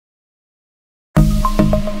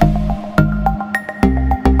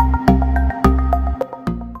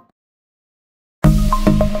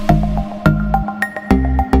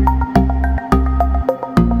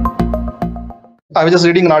I was just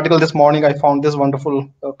reading an article this morning. I found this wonderful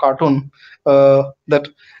cartoon that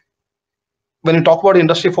when you talk about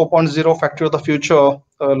Industry 4.0, factory of the future,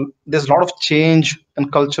 there's a lot of change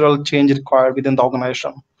and cultural change required within the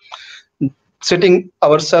organization. Sitting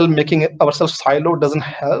ourselves, making ourselves silo doesn't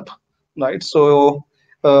help, right? So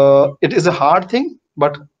it is a hard thing,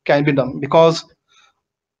 but can be done, because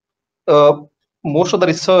most of the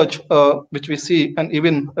research which we see, and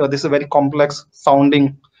even this is a very complex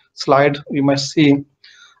sounding slide you might see,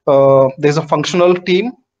 there's a functional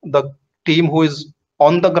team, the team who is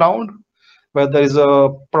on the ground, where there is a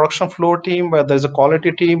production floor team, where there's a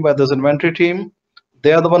quality team, where there's an inventory team.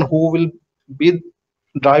 They are the one who will be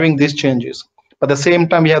driving these changes. At the same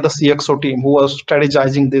time, we have the CXO team who are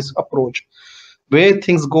strategizing this approach. Where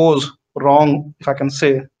things goes wrong, if I can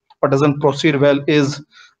say, or doesn't proceed well, is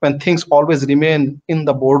when things always remain in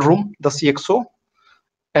the boardroom, the CXO,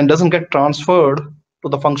 and doesn't get transferred to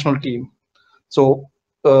the functional team. So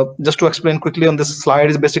just to explain quickly on this slide,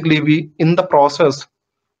 is basically we, in the process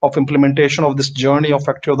of implementation of this journey of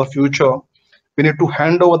factory of the future, we need to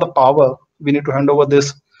hand over the power. We need to hand over the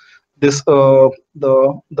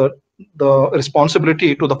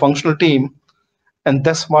responsibility to the functional team, and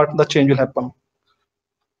that's what the change will happen.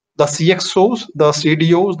 The CXOs, the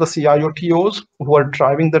CDOs, the CIOTOs who are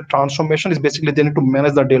driving the transformation is basically they need to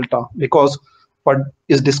manage the delta, because what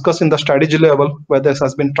is discussed in the strategy level, where this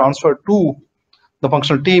has been transferred to the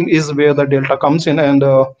functional team, is where the delta comes in. And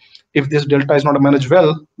if this delta is not managed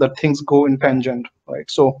well, that things go in tangent, right?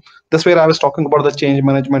 So that's where I was talking about the change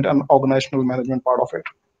management and organizational management part of it,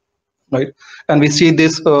 right? And we see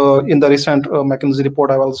this in the recent McKinsey report.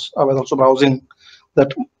 I was also browsing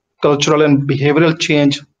that cultural and behavioral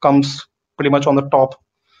change comes pretty much on the top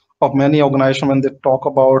of many organizations when they talk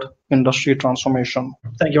about industry transformation.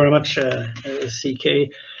 Thank you very much,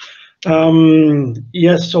 CK.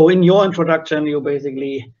 Yes, so in your introduction, you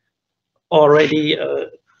basically already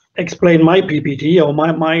explained my PPT, or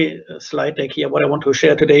my slide deck here. What I want to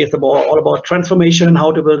share today is all about transformation,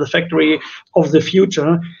 how to build a factory of the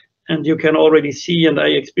future. And you can already see, and I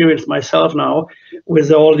experienced myself now,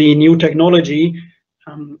 with all the new technology,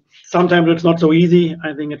 sometimes it's not so easy.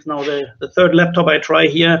 I think it's now the third laptop I try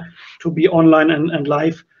here to be online and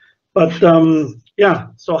live. But yeah,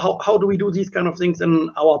 so how do we do these kind of things in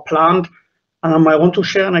our plant? I want to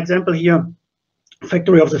share an example here.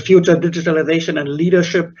 Factory of the future, digitalization and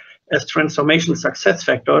leadership as transformation success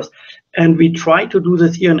factors. And we try to do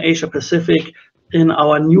this here in Asia Pacific in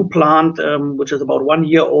our new plant, which is about 1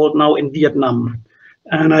 year old now, in Vietnam.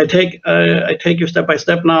 And I take you step by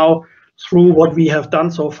step now through what we have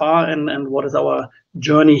done so far and what is our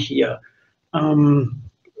journey here.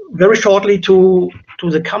 Very shortly to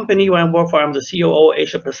the company where I work for. I'm the COO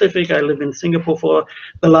Asia Pacific. I live in Singapore for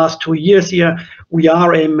the last 2 years here. We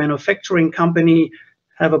are a manufacturing company,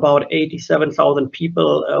 have about 87,000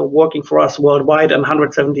 people working for us worldwide, and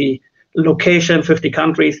 170 locations, 50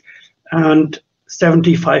 countries, and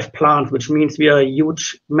 75 plants, which means we are a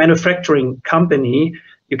huge manufacturing company.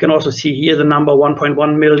 You can also see here the number,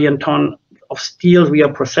 1.1 million ton of steel we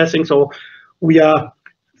are processing. So we are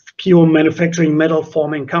pure manufacturing metal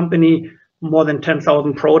forming company, more than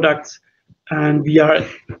 10,000 products. And we are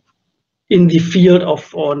in the field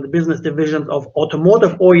of, or in the business divisions of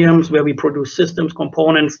automotive OEMs, where we produce systems,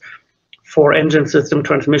 components for engine system,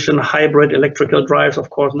 transmission, hybrid, electrical drives, of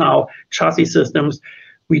course, now chassis systems.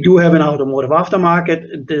 We do have an automotive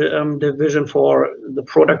aftermarket division for the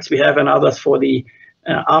products we have, and others for the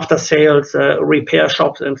after sales, repair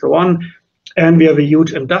shops, and so on. And we have a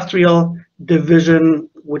huge industrial division,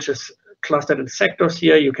 which is clustered in sectors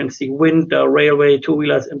here. You can see wind, railway,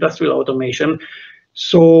 two-wheelers, industrial automation.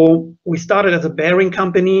 So we started as a bearing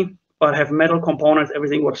company, but have metal components.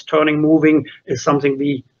 Everything what's turning, moving is something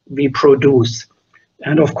we produce.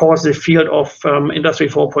 And of course, the field of Industry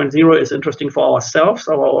 4.0 is interesting for ourselves,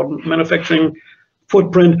 our own manufacturing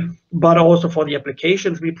footprint, but also for the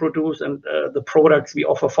applications we produce and the products we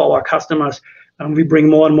offer for our customers. We bring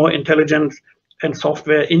more and more intelligence and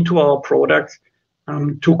software into our products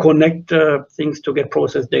to connect things to get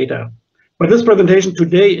processed data. But this presentation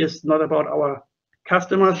today is not about our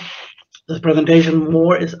customers. This presentation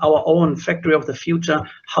more is our own factory of the future.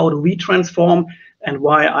 How do we transform, and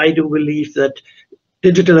why I do believe that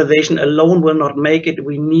digitalization alone will not make it.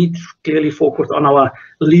 We need clearly focus on our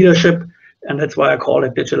leadership, and that's why I call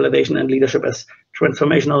it digitalization and leadership as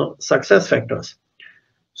transformational success factors.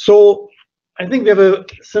 So I think we have a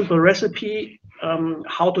simple recipe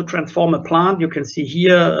how to transform a plant. You can see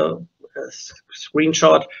here a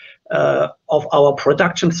screenshot of our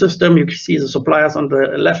production system. You can see the suppliers on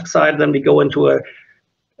the left side. Then we go into a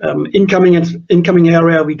incoming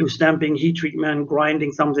area, we do stamping, heat treatment,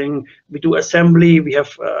 grinding something. We do assembly. We have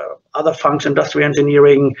other functions, industrial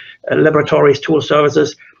engineering, laboratories, tool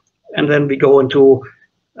services, and then we go into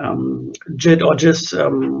JIT or GIS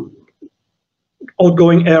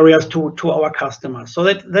outgoing areas to our customers. So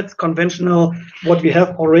that's conventional, what we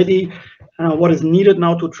have already. What is needed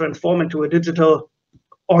now to transform into a digital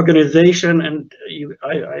organization, and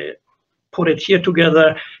I put it here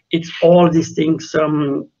together. It's all these things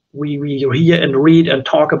we hear and read and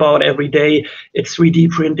talk about every day. It's 3D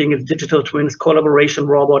printing, it's digital twins, collaboration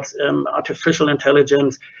robots, artificial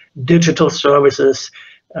intelligence, digital services,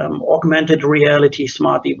 augmented reality,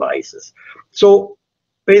 smart devices. So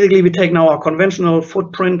basically, we take now our conventional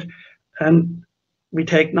footprint and we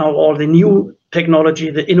take now all the new technology,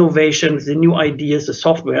 the innovations, the new ideas, the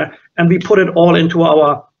software, and we put it all into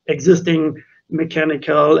our existing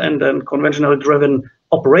mechanical and then conventional driven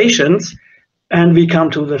operations, and we come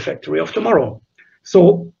to the factory of tomorrow.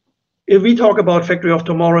 So if we talk about factory of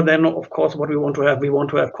tomorrow, then of course what we want to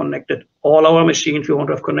have connected all our machines, we want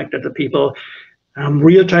to have connected the people,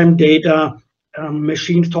 real-time data,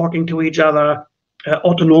 machines talking to each other,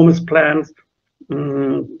 autonomous plants,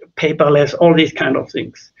 paperless, all these kind of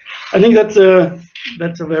things. I think that's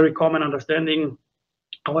a very common understanding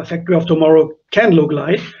how a factory of tomorrow can look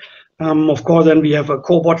like. Of course, then we have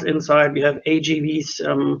cobots inside, we have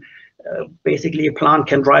AGVs, basically a plant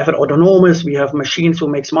can drive it autonomous, we have machines who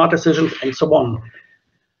make smart decisions, and so on.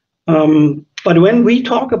 But when we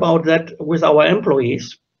talk about that with our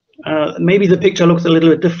employees, maybe the picture looks a little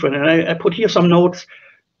bit different. And I put here some notes.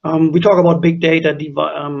 We talk about big data,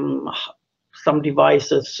 some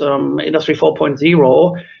devices, Industry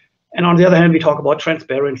 4.0. And on the other hand, we talk about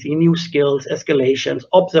transparency, new skills, escalations,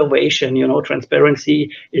 observation. You know,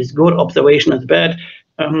 transparency is good, observation is bad.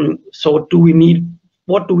 So what do we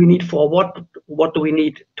need for what do we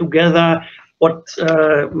need together? What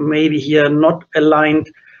maybe here not aligned?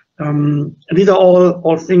 These are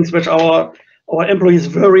all things which our employees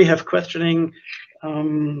have questioning,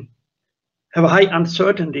 have a high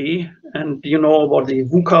uncertainty, and you know about the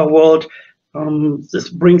VUCA world. This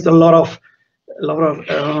brings a lot of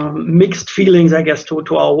mixed feelings, I guess,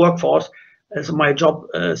 to our workforce. Is my job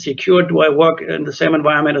secure? Do I work in the same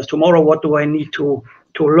environment as tomorrow? What do I need to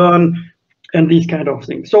learn? And these kind of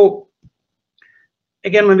things. So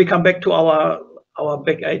again, when we come back to our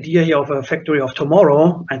big idea here of a factory of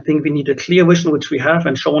tomorrow, I think we need a clear vision, which we have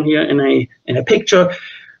and shown here in a picture.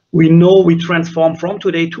 We know we transform from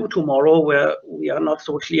today to tomorrow, where we are not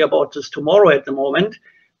so clear about this tomorrow at the moment.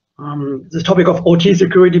 The topic of OT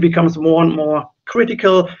security becomes more and more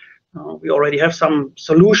critical. We already have some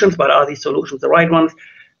solutions, but are these solutions the right ones?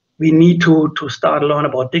 We need to start learn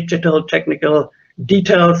about digital, technical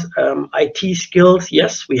details, IT skills.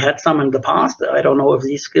 Yes, we had some in the past. I don't know if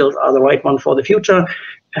these skills are the right one for the future.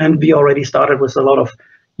 And we already started with a lot of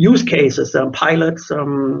use cases, pilots.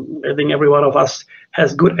 I think every one of us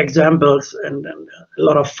has good examples and a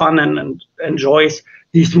lot of fun and enjoys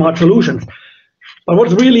these smart solutions. But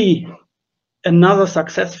what's really another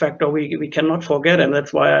success factor we cannot forget, and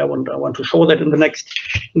that's why I want to show that in the next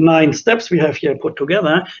 9 steps we have here put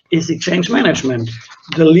together, is the change management,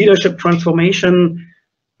 the leadership transformation,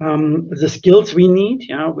 the skills we need.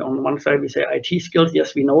 Yeah, on one side we say IT skills.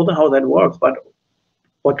 Yes, we know how that works, but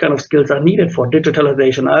what kind of skills are needed for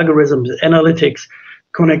digitalization, algorithms, analytics,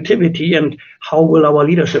 connectivity, and how will our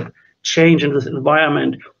leadership change in this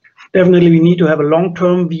environment? Definitely, we need to have a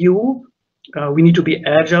long-term view. We need to be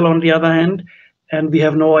agile on the other hand, and we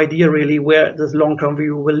have no idea really where this long-term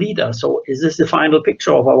view will lead us. So is this the final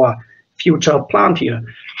picture of our future plant here?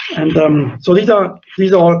 And so these are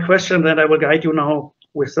all questions that I will guide you now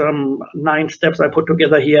with 9 steps I put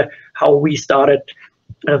together here, how we started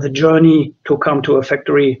the journey to come to a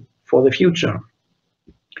factory for the future.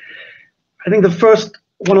 I think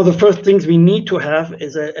one of the first things we need to have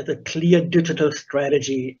is a clear digital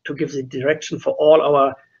strategy to give the direction for all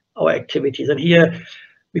our activities. And here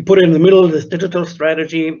we put in the middle this digital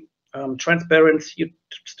strategy, transparency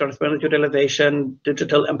utilization,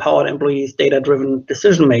 digital empowered employees, data-driven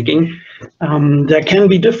decision making. There can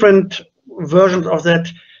be different versions of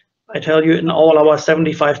that. I tell you, in all our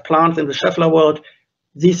 75 plants in the Schaeffler world,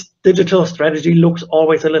 this digital strategy looks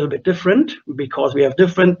always a little bit different because we have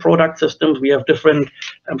different product systems, we have different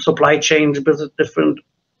supply chains, different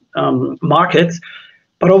markets.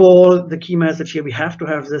 But overall, the key message here, we have to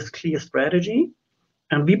have this clear strategy.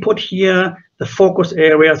 And we put here the focus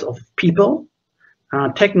areas of people,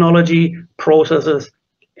 technology, processes,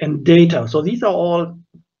 and data. So these are all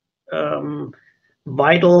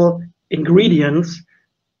vital ingredients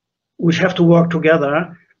which have to work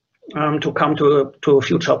together to come to a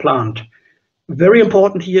future plant. Very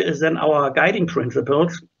important here is then our guiding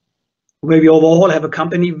principles, where we overall have a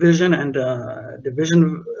company vision and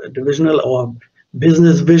divisional or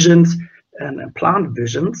business visions and plant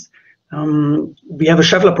visions. We have a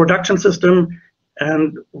Schaeffler production system,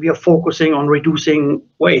 and we are focusing on reducing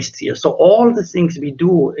waste here. So all the things we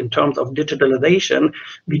do in terms of digitalization,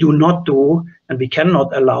 we do not do, and we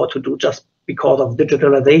cannot allow to do just because of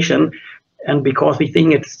digitalization and because we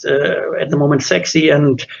think it's at the moment sexy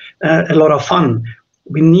and a lot of fun.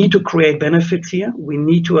 We need to create benefits here. We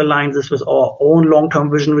need to align this with our own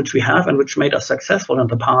long-term vision, which we have and which made us successful in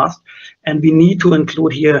the past. And we need to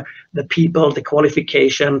include here the people, the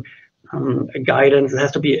qualification, guidance. It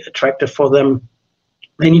has to be attractive for them.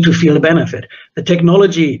 They need to feel the benefit. The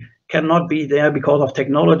technology cannot be there because of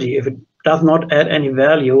technology. If it does not add any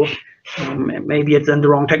value, maybe it's then the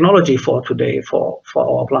wrong technology for today for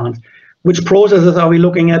our plants. Which processes are we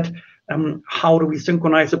looking at? How do we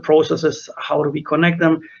synchronize the processes? How do we connect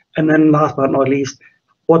them? And then last but not least,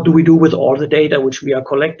 what do we do with all the data which we are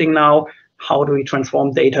collecting now? How do we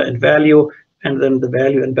transform data and value? And then the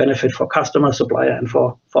value and benefit for customer, supplier, and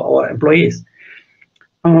for our employees.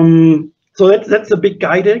 So that's the big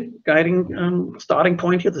guiding starting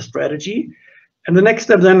point here, the strategy. And the next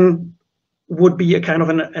step then would be a kind of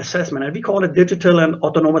an assessment. And we call it digital and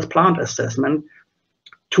autonomous plant assessment,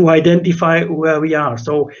 to identify where we are.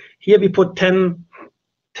 So here we put 10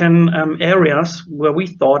 areas where we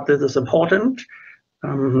thought this is important.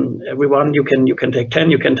 Everyone, you can take 10,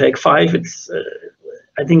 you can take 5. It's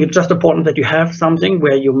I think it's just important that you have something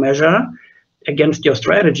where you measure against your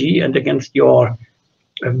strategy and against your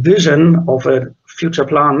vision of a future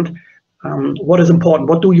plant. What is important?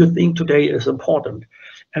 What do you think today is important?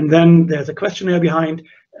 And then there's a questionnaire behind.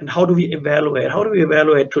 And how do we evaluate? How do we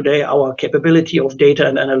evaluate today our capability of data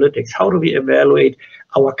and analytics? How do we evaluate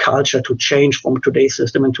our culture to change from today's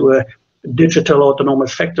system into a digital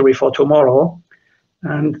autonomous factory for tomorrow?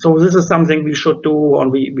 And so this is something we should do,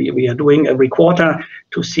 and we are doing every quarter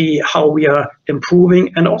to see how we are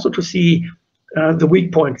improving, and also to see the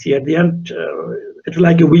weak points here. At the end, it's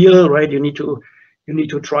like a wheel, right? You need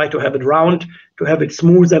to try to have it round, to have it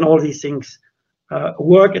smooth, and all these things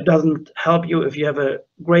work. It doesn't help you if you have a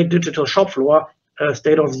great digital shop floor,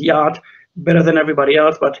 state of the art, better than everybody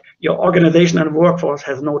else, but your organization and workforce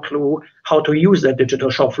has no clue how to use that digital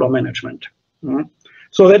shop floor management.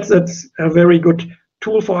 So that's a very good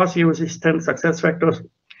tool for us here with these 10 success factors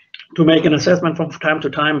to make an assessment from time to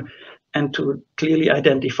time and to clearly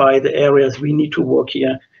identify the areas we need to work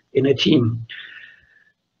here in a team.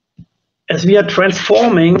 As we are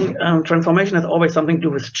transforming, transformation has always something to do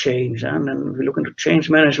with change. And then we look into change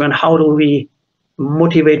management. How do we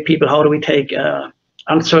motivate people? How do we take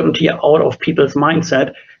uncertainty out of people's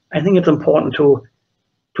mindset? I think it's important to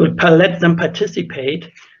let them participate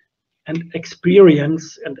and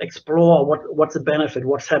experience and explore what's the benefit,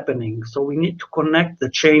 what's happening. So we need to connect the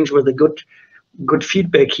change with a good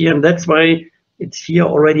feedback here. And that's why it's here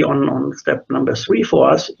already on step number 3 for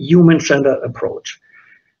us, human-centered approach.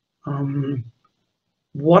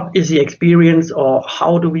 What is the experience, or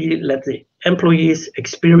how do we let the employees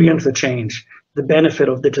experience the change, the benefit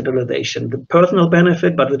of digitalization, the personal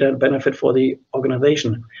benefit, but the benefit for the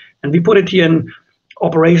organization? And we put it here in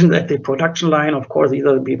operations at the production line. Of course, these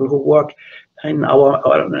are the people who work in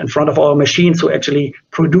front of our machines, who actually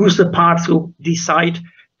produce the parts, who decide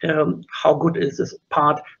how good is this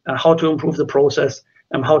part, how to improve the process,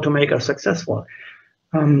 and how to make us successful.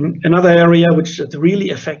 Another area which is really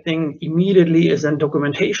affecting immediately is then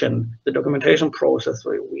documentation, the documentation process.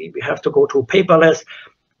 We have to go to paperless.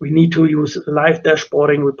 We need to use live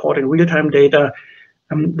dashboarding, reporting real-time data.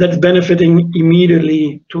 That's benefiting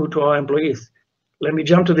immediately to our employees. Let me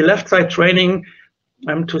jump to the left side, training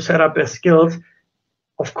to set up their skills.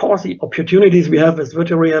 Of course, the opportunities we have is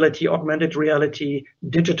virtual reality, augmented reality,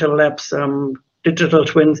 digital labs, digital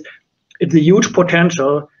twins. It's a huge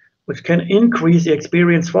potential which can increase the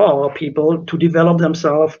experience for our people to develop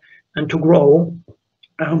themselves and to grow,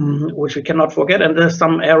 which we cannot forget. And there's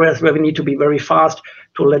some areas where we need to be very fast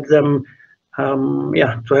to let them,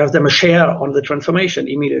 to have them a share on the transformation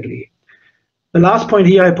immediately. The last point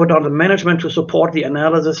here, I put on the management to support the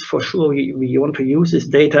analysis. For sure, we want to use this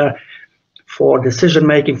data for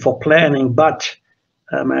decision-making, for planning, but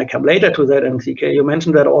I come later to that, and CK, you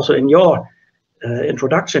mentioned that also in your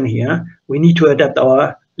introduction here. We need to adapt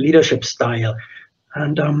our leadership style,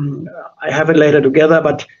 and I have it later together,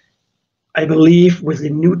 but I believe with the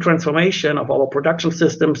new transformation of our production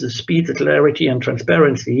systems, the speed, the clarity, and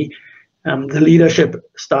transparency, the leadership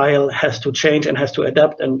style has to change and has to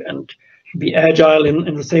adapt and be agile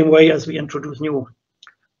in the same way as we introduce new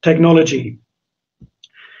technology.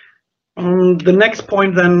 The next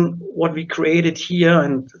point then, what we created here,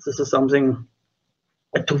 and this is something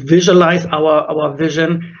to visualize our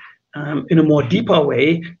vision in a more deeper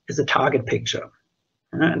way, is a target picture.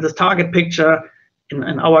 And this target picture,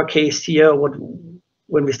 in our case here,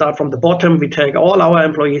 when we start from the bottom, we take all our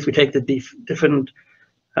employees, we take the different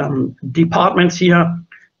departments here,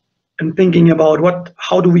 and thinking about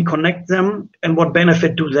how do we connect them and what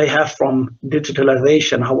benefit do they have from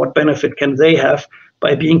digitalization, what benefit can they have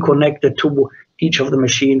by being connected to each of the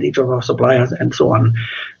machines, each of our suppliers, and so on.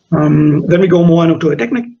 Then we go more into a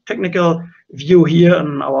technical view here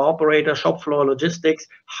on our operator, shop floor, logistics.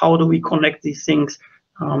 How do we connect these things?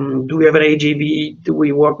 Do we have an AGV? Do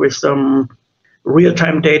we work with some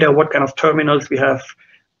real-time data? What kind of terminals we have?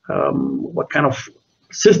 What kind of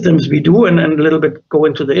systems we do? And a little bit go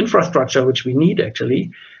into the infrastructure, which we need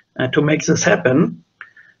actually to make this happen.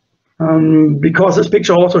 Because this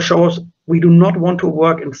picture also shows we do not want to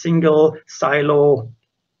work in single silo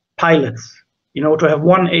pilots. You know, to have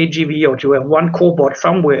one AGV or to have one cobot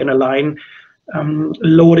somewhere in a line,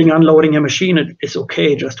 loading, unloading a machine, it's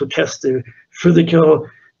okay just to test the physical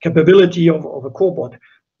capability of a cobot.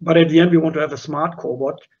 But at the end, we want to have a smart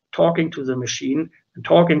cobot talking to the machine and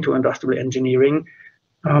talking to industrial engineering,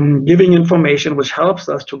 giving information which helps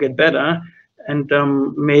us to get better, and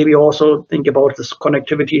maybe also think about this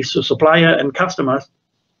connectivity to supplier and customers,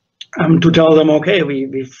 to tell them, okay,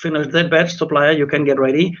 we finished that batch, supplier, you can get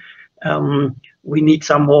ready. We need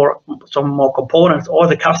some more components, or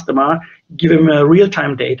the customer, give him a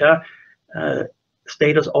real-time data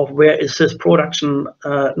status of where is this production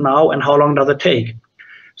now and how long does it take.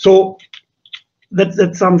 So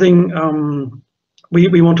that's something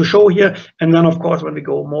we want to show here. And then of course, when we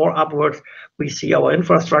go more upwards, we see our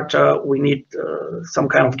infrastructure. We need some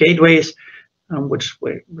kind of gateways which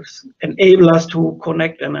enable us to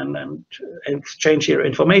connect and exchange here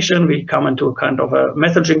information. We come into a kind of a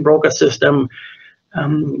messaging broker system.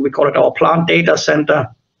 We call it our plant data center,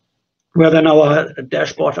 where then our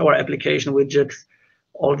dashboards, our application widgets,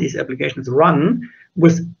 all these applications run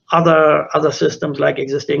with other systems like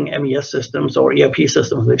existing MES systems or ERP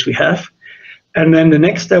systems which we have. And then the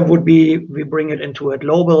next step would be we bring it into a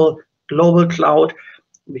global cloud,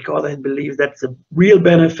 because I believe that's a real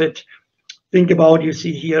benefit. Think about, you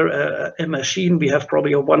see here a machine. We have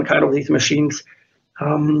probably one kind of these machines,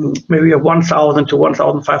 maybe 1,000 to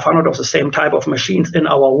 1,500 of the same type of machines in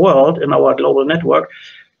our world, in our global network.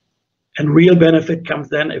 And real benefit comes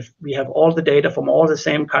then if we have all the data from all the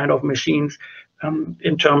same kind of machines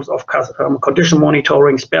in terms of condition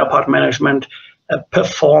monitoring, spare part management,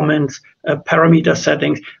 performance, parameter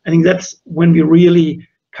settings. I think that's when we really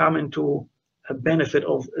come into a benefit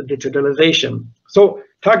of digitalization. So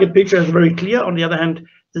target picture is very clear. On the other hand,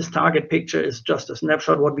 this target picture is just a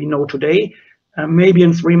snapshot what we know today. Maybe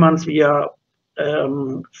in 3 months we are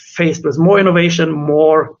faced with more innovation,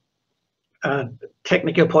 more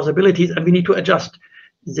technical possibilities, and we need to adjust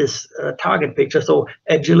this target picture. So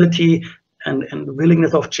agility and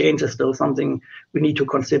willingness of change is still something we need to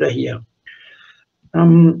consider here.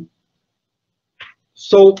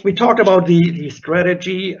 So we talked about the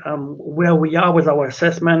strategy, where we are with our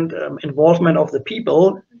assessment, involvement of the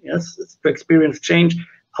people, yes, to experience change,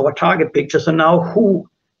 our target picture. So now who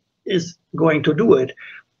is going to do it?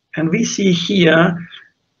 And we see here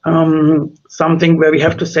something where we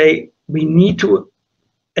have to say we need to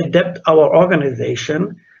adapt our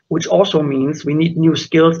organization, which also means we need new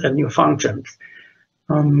skills and new functions.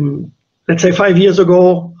 Let's say 5 years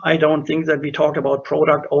ago, I don't think that we talked about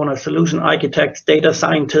product owners, solution architects, data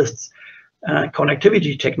scientists,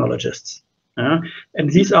 connectivity technologists. And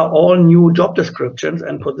these are all new job descriptions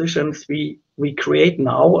and positions we create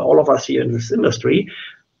now, all of us here in this industry,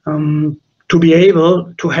 to be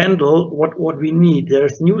able to handle what we need.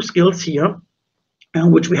 There's new skills here,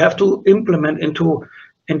 which we have to implement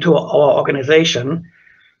into our organization.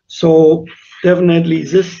 So definitely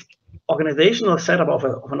this organizational setup of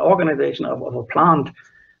an organization, of a plant,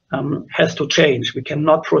 has to change. We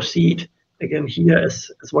cannot proceed again here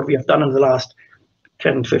as what we have done in the last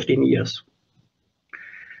 10, 15 years.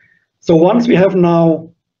 So once we have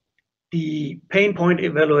now the pain point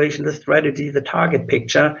evaluation, the strategy, the target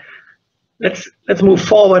picture, let's move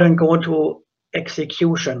forward and go into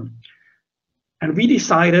execution. And we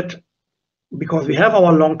decided, because we have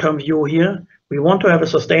our long-term view here, we want to have a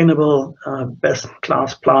sustainable,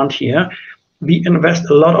 best-class plant here. We invest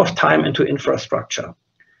a lot of time into infrastructure,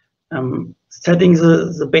 setting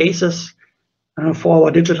the basis for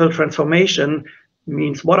our digital transformation.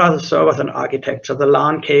 Means what are the servers and architecture, the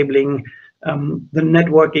LAN cabling, the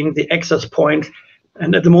networking, the access points.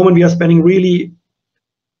 And at the moment, we are spending really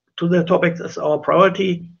to the topics as our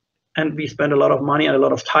priority, and we spend a lot of money and a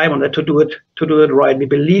lot of time on that to do it right. We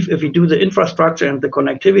believe if we do the infrastructure and the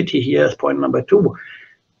connectivity here as point number 2,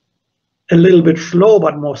 a little bit slow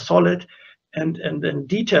but more solid and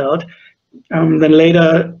detailed, then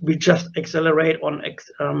later we just accelerate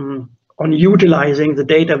on utilizing the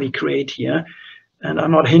data we create here, and are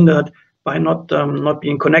not hindered by not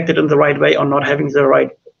being connected in the right way or not having the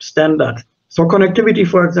right standard. So connectivity,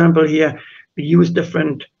 for example, here we use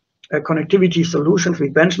different connectivity solutions. We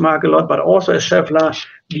benchmark a lot, but also as Schaeffler,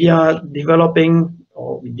 we are developing,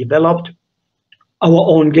 or we developed our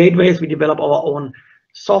own gateways. We develop our own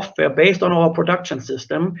software based on our production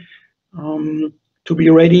system to be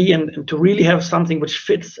ready and to really have something which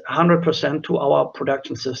fits 100% to our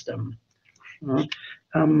production system.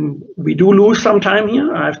 We do lose some time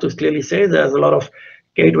here. I have to clearly say there's a lot of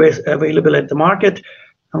gateways available at the market.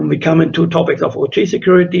 We come into topics of OT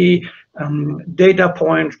security, data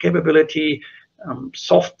points, capability,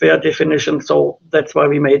 software definition. So that's why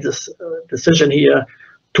we made this decision here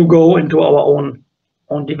to go into our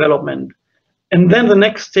own development. And then the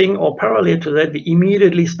next thing, or parallel to that, we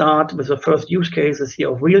immediately start with the first use cases here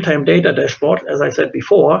of real-time data dashboard, as I said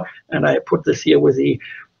before, and I put this here with the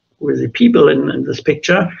people in this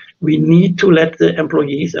picture. We need to let the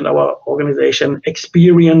employees and our organization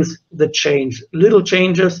experience the change. Little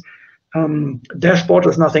changes. Dashboard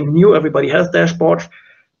is nothing new. Everybody has dashboards,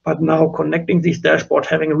 but now connecting these dashboards,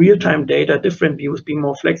 having real-time data, different views, being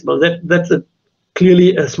more flexible, that's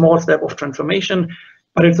clearly a small step of transformation,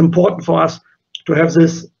 but it's important for us to have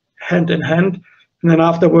this hand in hand. And then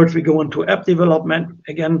afterwards we go into app development.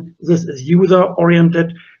 Again, this is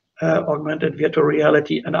user-oriented, augmented virtual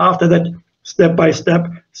reality, and after that, step by step,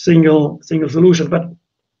 single solution. But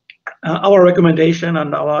our recommendation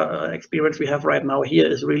and our experience we have right now here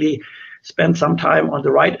is really spend some time on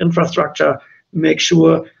the right infrastructure. Make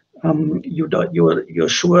sure you're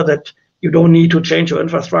sure that you don't need to change your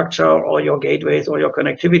infrastructure or your gateways or your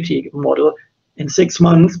connectivity model in 6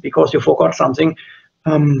 months because you forgot something.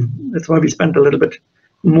 That's why we spent a little bit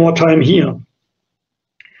more time here.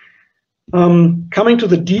 Coming to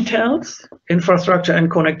the details, infrastructure and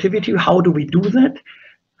connectivity, how do we do that?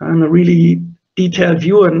 A really detailed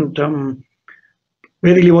view, and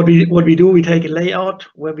basically what we do, we take a layout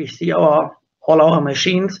where we see all our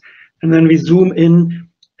machines, and then we zoom in,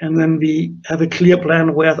 and then we have a clear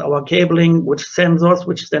plan where's our cabling, which sensors,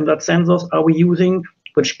 which standard sensors are we using,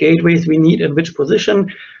 which gateways we need in which position,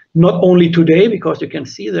 not only today, because you can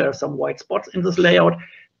see there are some white spots in this layout,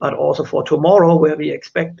 but also for tomorrow, where we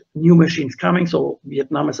expect new machines coming. So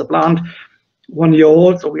Vietnam is a plant 1 year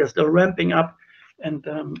old, so we are still ramping up and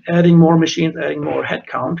adding more machines, adding more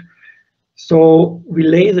headcount. So we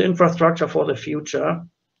lay the infrastructure for the future,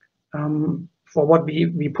 for what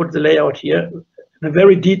we put the layout here in a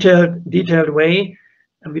very detailed way,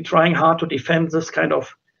 and we're trying hard to defend this kind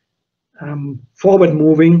of forward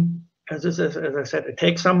moving. As I said, it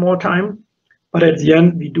takes some more time, but at the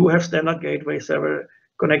end we do have standard gateways, several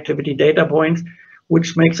connectivity data points,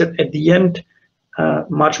 which makes it at the end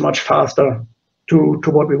much faster to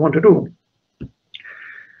what we want to do.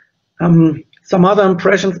 Some other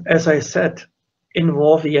impressions, as I said,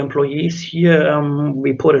 involve the employees. Here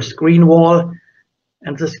we put a screen wall,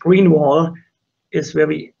 and the screen wall is where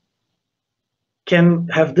we can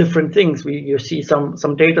have different things. You see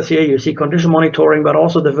some data here, you see condition monitoring, but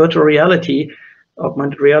also the virtual reality,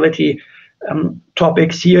 augmented reality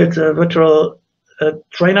topics here. It's a virtual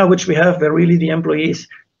trainer which we have, where really the employees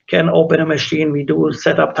can open a machine. We do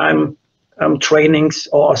setup time trainings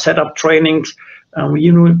or setup trainings,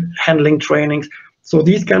 handling trainings. So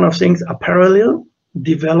these kind of things are parallel,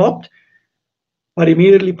 developed, but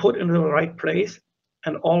immediately put in the right place,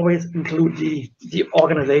 and always include the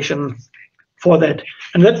organization for that.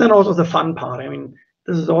 And that's then also the fun part. I mean,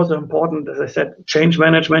 this is also important. As I said, change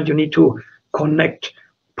management, you need to connect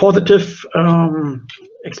positive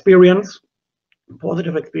experience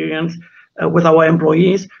with our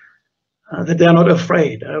employees, that they're not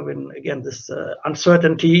afraid. Again, this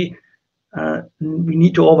uncertainty we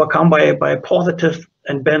need to overcome by positive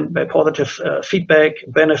feedback,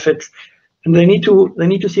 benefits, and they need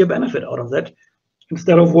to see a benefit out of that,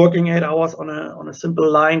 instead of working 8 hours on a simple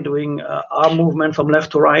line doing arm movement from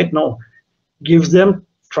left to right. No,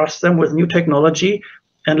 trust them with new technology,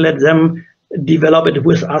 and let them develop it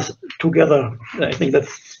with us together. I think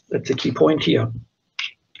that's a key point here.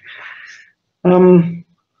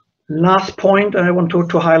 Last point I want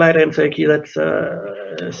to highlight, and say, that's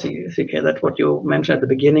what you mentioned at the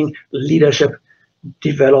beginning: leadership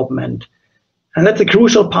development, and that's a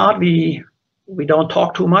crucial part. We we don't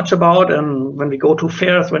talk too much about, and when we go to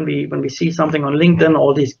fairs, when we see something on LinkedIn,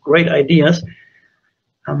 all these great ideas,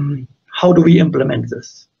 how do we implement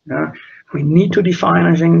this? We need to define,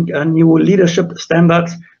 I think, new leadership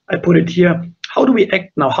standards. I put it here. How do we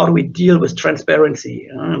act now? How do we deal with transparency?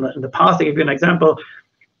 In the past, I give you an example.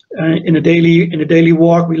 In a daily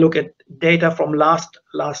work, we look at data from last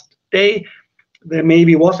day. There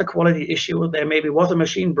maybe was a quality issue. There maybe was a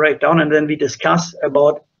machine breakdown, and then we discuss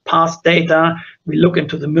about past data. We look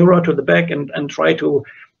into the mirror to the back and try to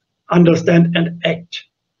understand and act.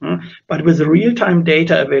 But with the real-time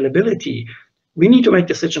data availability, we need to make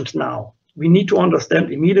decisions now. We need to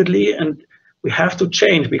understand immediately, and we have to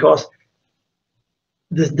change because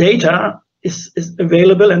this data is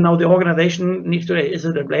available, and now the organization needs to, is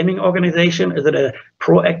it a blaming organization? Is it a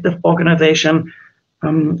proactive organization?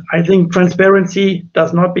 I think transparency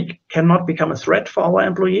cannot become a threat for our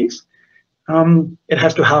employees. It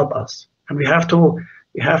has to help us, and we have to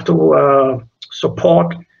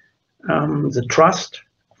support the trust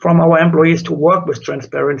from our employees to work with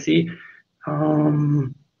transparency,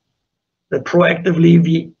 that proactively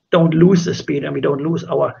we don't lose the speed and we don't lose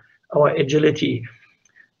our agility.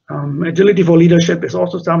 Agility for leadership is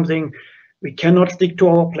also something. We cannot stick to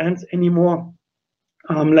our plans anymore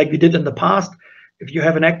like we did in the past. If you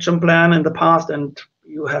have an action plan in the past and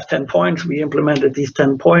you have 10 points, we implemented these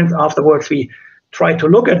 10 points. Afterwards, we try to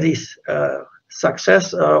look at these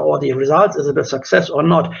success or the results. Is it a success or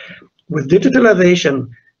not? With digitalization,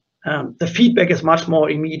 the feedback is much more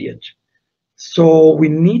immediate. So we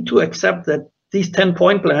need to accept that these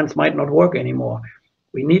 10-point plans might not work anymore.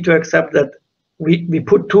 We need to accept that we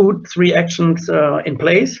put 2-3 actions in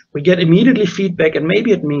place. We get immediately feedback, and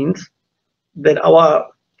maybe it means that our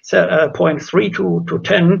point 3 to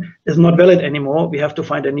 10 is not valid anymore. We have to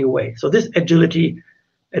find a new way. So this agility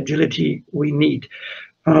we need.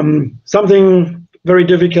 Something very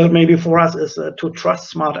difficult maybe for us is to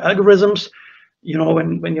trust smart algorithms. You know,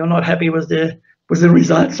 when you're not happy with the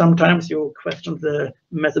results, sometimes you question the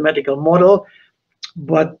mathematical model.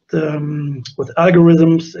 But with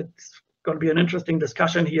algorithms, it's going to be an interesting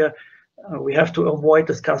discussion here. We have to avoid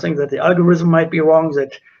discussing that the algorithm might be wrong,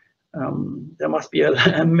 that there must be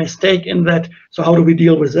a mistake in that. So how do we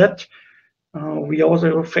deal with that? We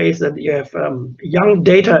also face that you have young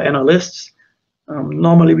data analysts.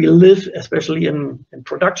 Normally we live, especially in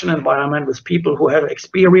production environment, with people who have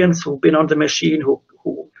experience, who've been on the machine, who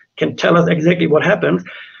can tell us exactly what happens.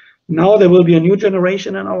 Now there will be a new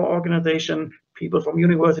generation in our organization, people from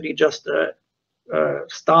university just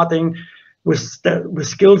starting with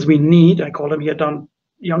skills we need. I call them here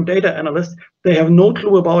young data analysts. They have no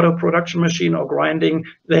clue about a production machine or grinding.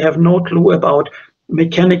 They have no clue about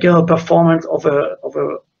mechanical performance of a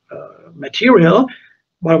material.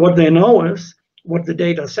 But what they know is what the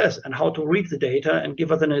data says and how to read the data and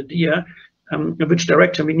give us an idea in which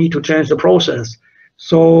direction we need to change the process.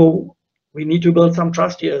 So we need to build some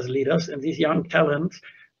trust here as leaders and these young talents,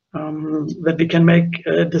 that we can make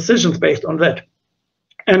decisions based on that.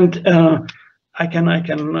 And I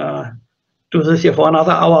can do this here for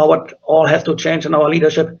another hour. What all has to change in our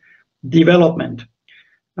leadership development.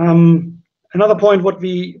 Another point, what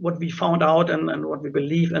we found out and what we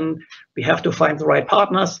believe in, we have to find the right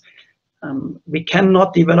partners. We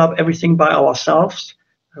cannot develop everything by ourselves.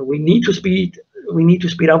 We need to speed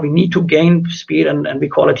up. We need to gain speed, and we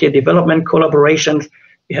call it here development collaborations.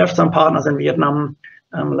 We have some partners in Vietnam,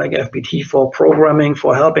 like FPT for programming,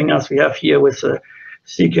 for helping us. We have here with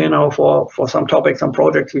CK now for some topics, some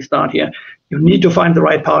projects we start here. You need to find the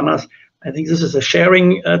right partners. I think this is a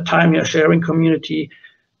sharing time, a sharing community,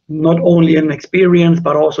 not only in experience,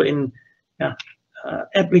 but also in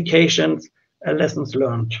applications, lessons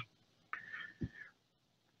learned.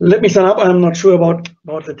 Let me sum up. I'm not sure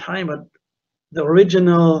about the time, but the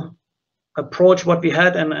original approach, what we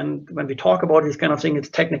had, and when we talk about this kind of thing, it's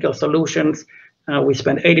technical solutions. We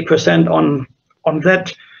spent 80% on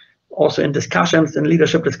that. Also in discussions, in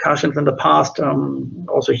leadership discussions in the past,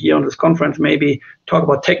 also here on this conference, maybe talk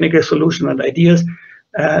about technical solutions and ideas,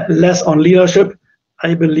 less on leadership.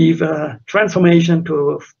 I believe transformation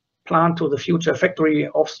to plant to the future factory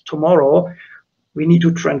of tomorrow. We need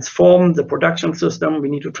to transform the production system. We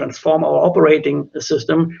need to transform our operating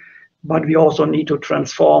system, but we also need to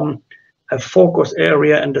transform a focus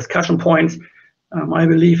area and discussion points. I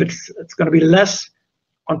believe it's going to be less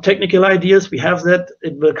on technical ideas. We have that.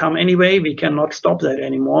 It will come anyway. We cannot stop that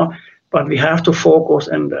anymore, but we have to focus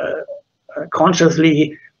and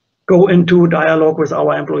consciously go into dialogue with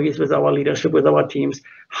our employees, with our leadership, with our teams.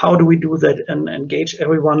 How do we do that and engage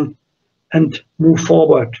everyone and move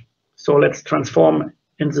forward? So let's transform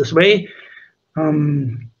in this way.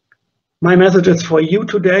 My message is for you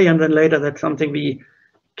today, and then later that's something we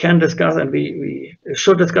can discuss and we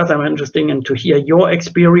should discuss. I'm interested in to hear your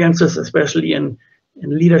experiences, especially in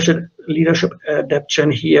leadership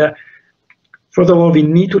adaptation here. First of all, we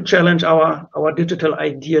need to challenge our digital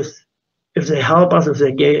ideas if they help us,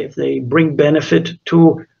 if they bring benefit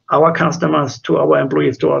to our customers, to our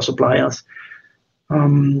employees, to our suppliers.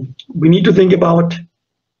 We need to think about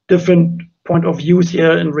different point of views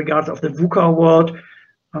here in regards of the VUCA world.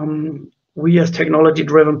 We as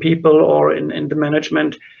technology-driven people or in the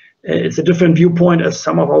management, it's a different viewpoint as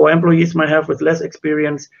some of our employees might have with less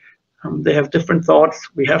experience. They have different thoughts.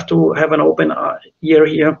 We have to have an open ear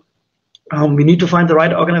here. We need to find the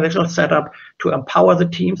right organizational setup to empower the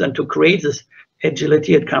teams and to create this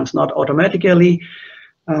agility. It comes not automatically.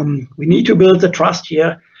 We need to build the trust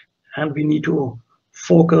here, and we need to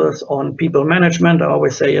focus on people management. I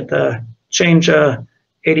always say it, change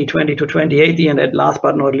 80-20 to 20-80, and at last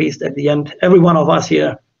but not least, at the end, every one of us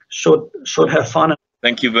here should have fun.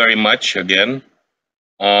 Thank you very much again.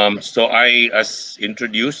 So as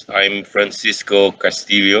introduced, I'm Francisco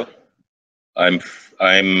Castillo. I'm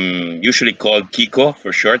usually called Kiko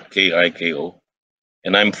for short, K-I-K-O.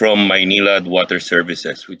 And I'm from Maynilad Water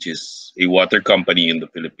Services, which is a water company in the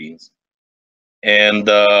Philippines. And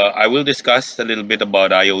I will discuss a little bit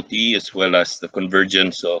about IoT as well as the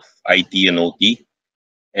convergence of IT and OT.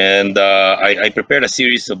 And I prepared a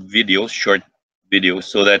series of videos, short videos,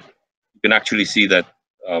 so that you can actually see that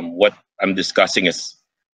what I'm discussing is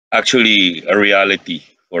actually a reality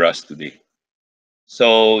for us today.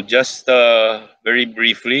 So just very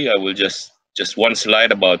briefly, I will just one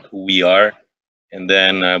slide about who we are, and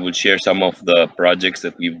then I will share some of the projects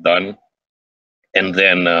that we've done. And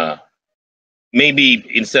then maybe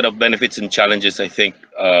instead of benefits and challenges, I think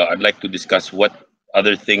I'd like to discuss what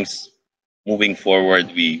other things moving forward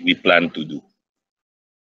we plan to do.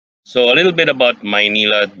 So a little bit about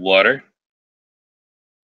Maynilad Water.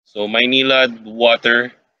 So Maynilad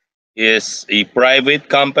Water is a private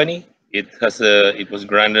company. It was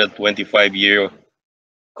granted a 25-year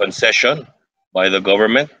concession by the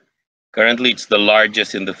government. Currently, it's the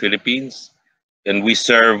largest in the Philippines, and we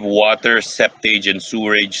serve water, septage, and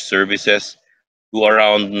sewerage services to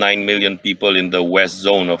around 9 million people in the west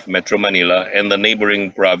zone of Metro Manila and the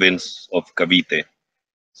neighboring province of Cavite.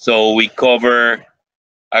 So we cover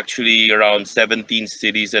actually around 17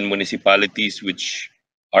 cities and municipalities which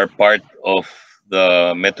are part of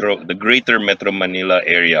the greater Metro Manila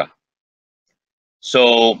area.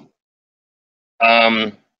 So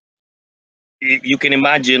you can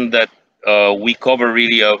imagine that we cover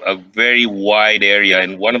really a very wide area,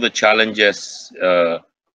 and one of the challenges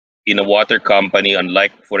in a water company,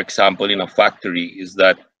 unlike, for example, in a factory, is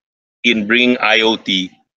that in bringing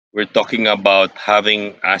IoT, we're talking about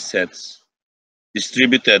having assets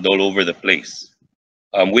distributed all over the place,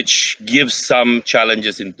 which gives some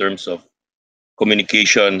challenges in terms of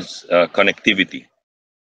communications, connectivity.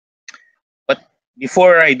 But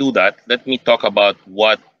before I do that, let me talk about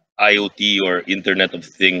what IoT or Internet of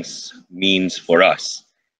Things means for us.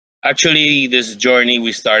 Actually, this journey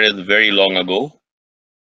we started very long ago.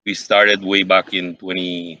 We started way back in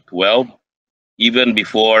 2012, even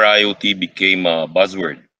before IoT became a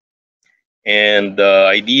buzzword. And the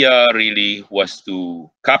idea really was to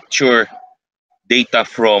capture data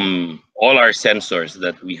from all our sensors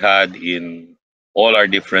that we had in all our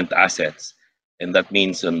different assets. And that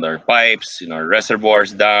means in our pipes, in our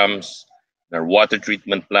reservoirs, dams, in our water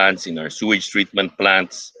treatment plants, in our sewage treatment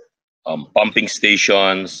plants, pumping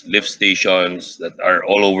stations, lift stations that are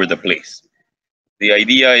all over the place. The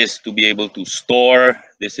idea is to be able to store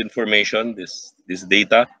this information, this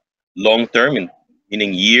data, long term,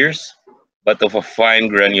 meaning years, but of a fine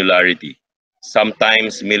granularity.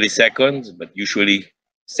 Sometimes milliseconds, but usually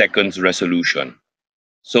seconds resolution.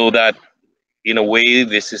 So that in a way,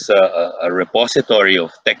 this is a repository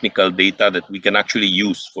of technical data that we can actually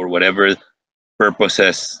use for whatever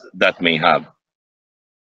purposes that may have.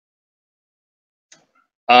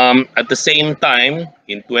 At the same time,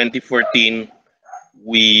 in 2014,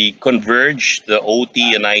 we converged the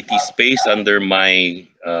OT and IT space under my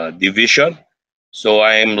division. So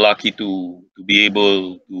I am lucky to be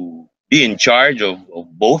able to be in charge of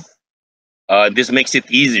both. This makes it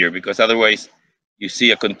easier because otherwise you see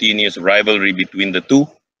a continuous rivalry between the two.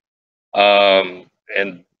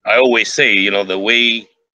 And I always say, you know, the way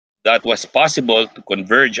that was possible to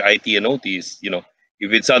converge IT and OT is, you know,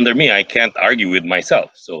 if it's under me, I can't argue with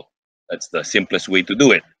myself. So that's the simplest way to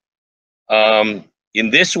do it. In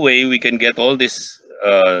this way, we can get all this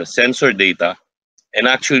sensor data and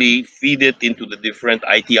actually feed it into the different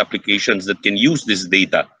IT applications that can use this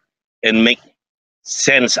data and make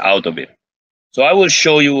sense out of it. So I will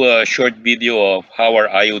show you a short video of how our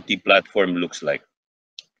IoT platform looks like.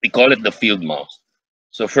 We call it the field mouse.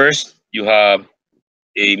 So first, you have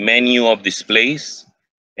a menu of displays,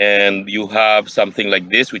 and you have something like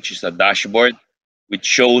this, which is a dashboard, which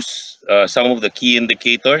shows some of the key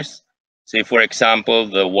indicators. Say, for example,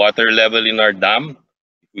 the water level in our dam.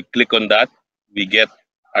 If we click on that, we get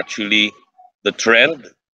actually the trend,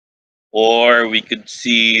 or we could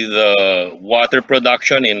see the water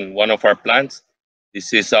production in one of our plants.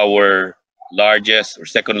 This is our largest or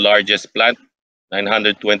second largest plant,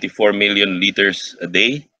 924 million liters a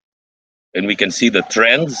day. And we can see the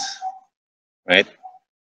trends, right?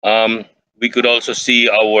 We could also see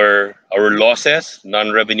our losses,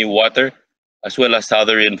 non-revenue water, as well as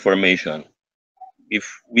other information. If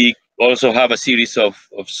we also have a series of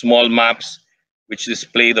small maps which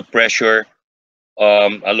display the pressure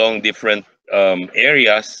along different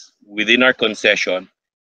areas within our concession.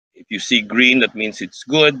 If you see green, that means it's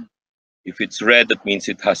good. If it's red, that means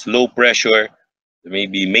it has low pressure. There may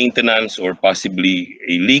be maintenance or possibly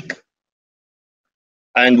a leak.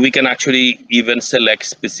 And we can actually even select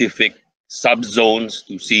specific subzones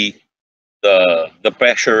to see the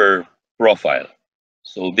pressure profile.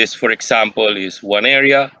 So this, for example, is one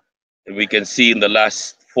area, and we can see in the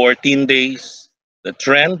last 14 days the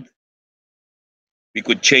trend. We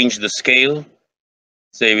could change the scale.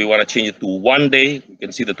 Say we want to change it to 1 day, we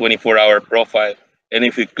can see the 24-hour profile. And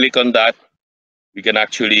if we click on that, we can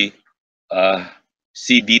actually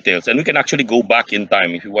see details. And we can actually go back in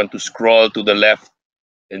time. If you want to scroll to the left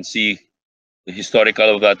and see the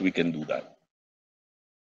historical of that, we can do that.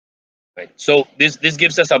 Right. So this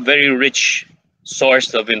gives us a very rich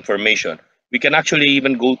source of information. We can actually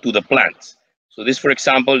even go to the plants. So this, for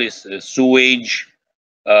example, is a sewage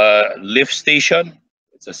lift station.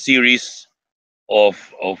 It's a series of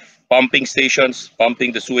pumping stations,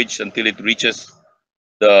 pumping the sewage until it reaches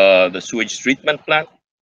the sewage treatment plant.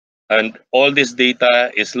 And all this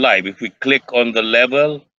data is live. If we click on the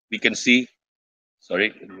level, we can see,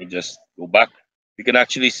 sorry, let me just go back. We can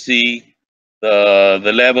actually see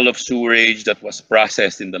the level of sewerage that was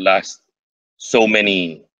processed in the last so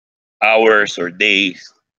many hours or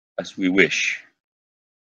days as we wish.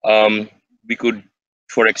 We could,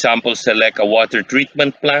 for example, select a water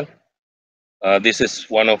treatment plant. This is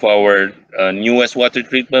one of our newest water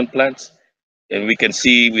treatment plants. And we can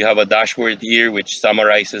see we have a dashboard here which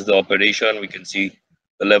summarizes the operation. We can see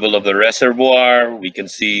the level of the reservoir. We can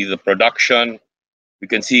see the production. We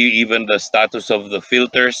can see even the status of the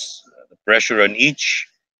filters, the pressure on each,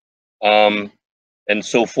 and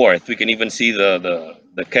so forth. We can even see the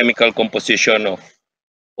chemical composition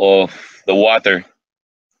of the water,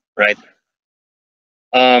 right?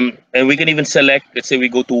 And we can even select, let's say we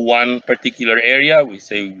go to one particular area. We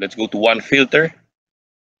say, let's go to one filter.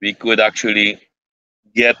 We could actually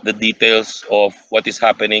get the details of what is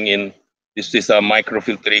happening in, this is a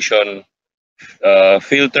microfiltration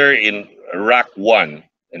filter in rack 1,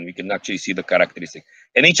 and we can actually see the characteristic.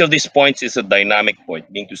 And each of these points is a dynamic point,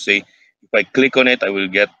 meaning to say, if I click on it, I will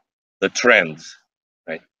get the trends,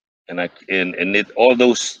 right? And all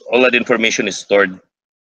that information is stored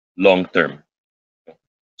long term.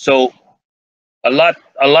 So a lot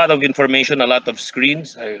of information, a lot of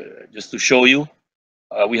screens. Just to show you,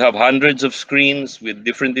 we have hundreds of screens with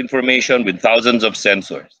different information, with thousands of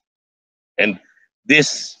sensors, and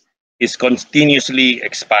this is continuously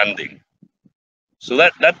expanding. So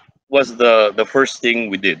that was the first thing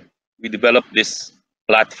we did. We developed this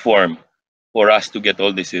platform for us to get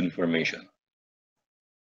all this information.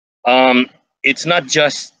 It's not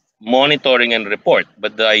just monitoring and report,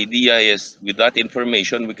 but the idea is with that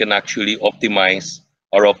information, we can actually optimize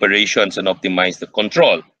our operations and optimize the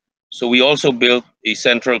control. So we also built a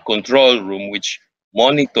central control room which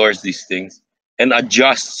monitors these things and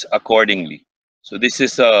adjusts accordingly. So this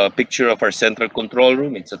is a picture of our central control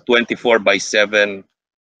room. It's a 24/7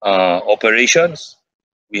 operations.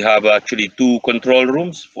 We have actually 2 control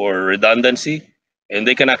rooms for redundancy, and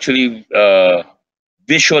they can actually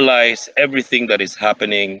visualize everything that is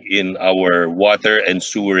happening in our water and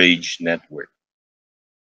sewerage network.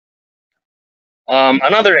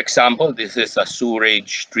 Another example, this is a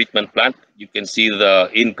sewerage treatment plant. You can see the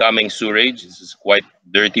incoming sewerage. This is quite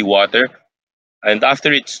dirty water. And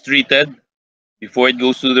after it's treated, before it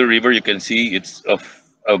goes to the river, you can see it's of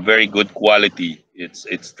a very good quality.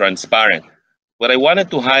 It's transparent. What I wanted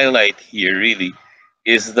to highlight here really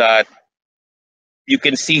is that you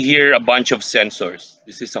can see here a bunch of sensors.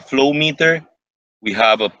 This is a flow meter. We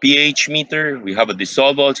have a pH meter. We have a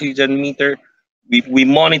dissolved oxygen meter. We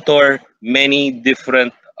monitor many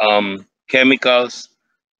different chemicals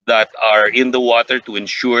that are in the water to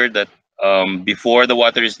ensure that before the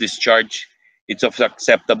water is discharged, it's of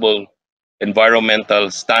acceptable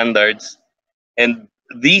environmental standards. And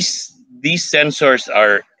these sensors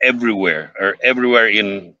are everywhere.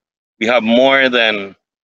 We have more than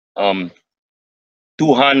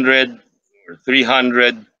 200 or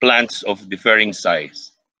 300 plants of differing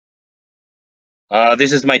size.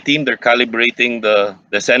 This is my team. They're calibrating the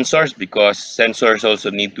sensors, because sensors also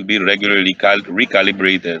need to be regularly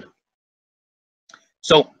recalibrated.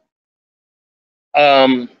 So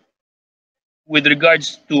with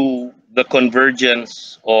regards to the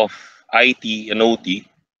convergence of IT and OT,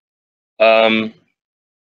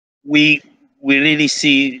 we really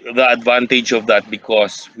see the advantage of that,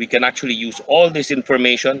 because we can actually use all this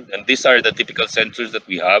information, and these are the typical sensors that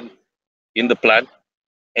we have in the plant,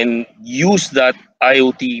 and use that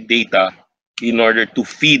IoT data in order to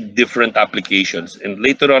feed different applications. And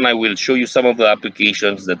later on, I will show you some of the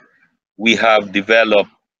applications that we have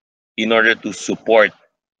developed in order to support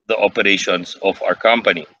the operations of our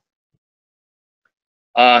company.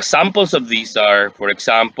 Samples of these are, for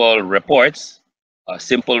example, reports,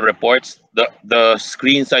 simple reports. The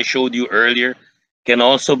screens I showed you earlier can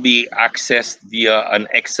also be accessed via an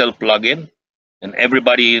Excel plugin, and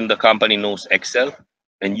everybody in the company knows Excel.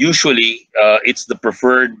 And usually, it's the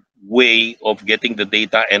preferred way of getting the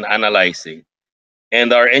data and analyzing.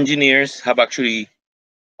 And our engineers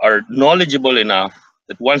are knowledgeable enough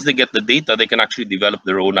that once they get the data, they can actually develop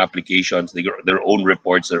their own applications, their own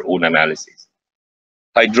reports, their own analysis.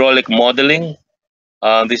 Hydraulic modeling.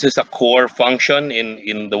 This is a core function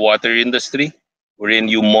in the water industry, wherein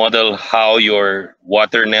you model how your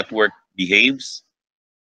water network behaves.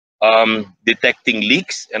 Detecting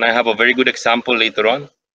leaks, and I have a very good example later on.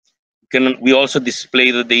 We also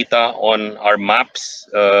display the data on our maps,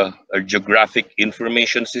 our geographic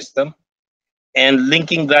information system, and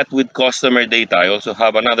linking that with customer data. I also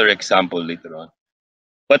have another example later on.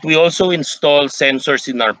 But we also install sensors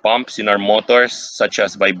in our pumps, in our motors, such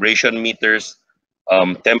as vibration meters,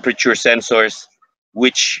 temperature sensors,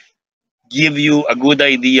 which give you a good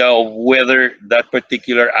idea of whether that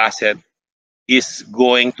particular asset is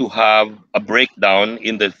going to have a breakdown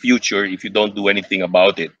in the future if you don't do anything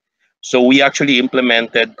about it. So we actually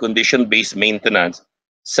implemented condition-based maintenance,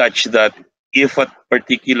 such that if a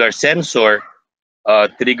particular sensor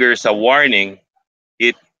triggers a warning,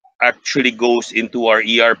 it actually goes into our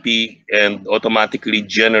ERP and automatically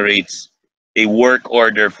generates a work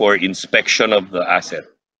order for inspection of the asset.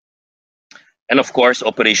 And of course,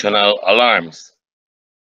 operational alarms.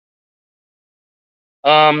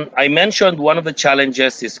 I mentioned one of the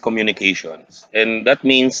challenges is communications, and that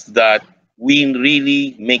means that we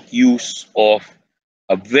really make use of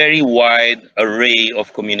a very wide array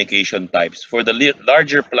of communication types. For the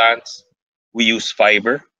larger plants, we use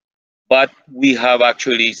fiber, but we have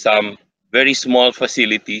actually some very small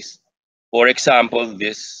facilities. For example,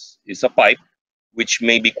 this is a pipe, which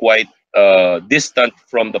may be quite distant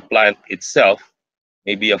from the plant itself,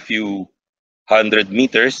 maybe a few 100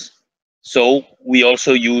 meters. So we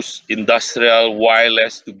also use industrial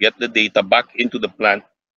wireless to get the data back into the plant,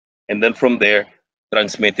 and then from there,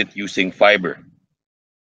 transmit it using fiber.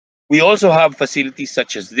 We also have facilities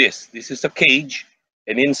such as this. This is a cage,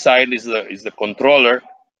 and inside is the controller,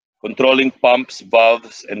 controlling pumps,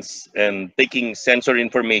 valves, and taking sensor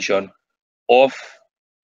information of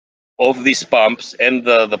these pumps and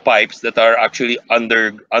the pipes that are actually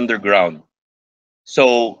underground.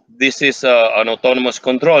 So this is an autonomous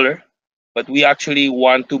controller, but we actually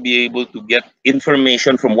want to be able to get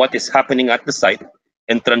information from what is happening at the site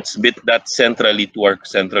and transmit that centrally to our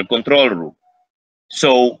central control room.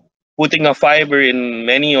 So putting a fiber in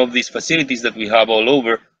many of these facilities that we have all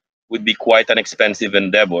over would be quite an expensive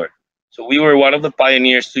endeavor. So we were one of the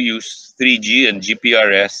pioneers to use 3G and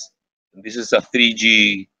GPRS. This is a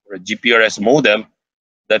 3G or a GPRS modem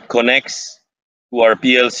that connects to our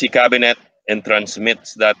PLC cabinet and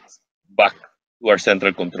transmits that back to our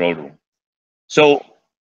central control room. So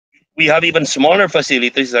we have even smaller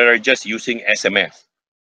facilities that are just using SMS.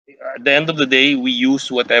 At the end of the day, we use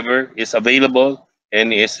whatever is available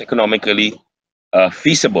and is economically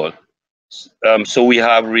feasible. So we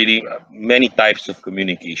have really many types of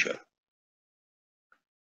communication.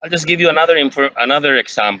 I'll just give you another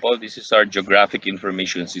example. This is our geographic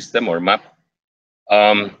information system, or map.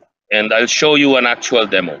 And I'll show you an actual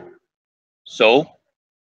demo. So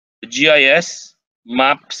the GIS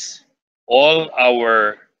maps all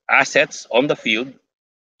our assets on the field.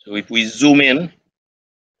 So if we zoom in,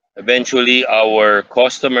 eventually our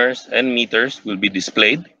customers and meters will be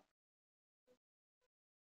displayed.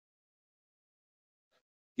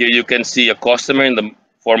 Here you can see a customer in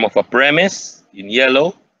form of a premise in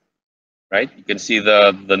yellow, right? You can see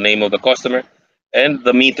the name of the customer and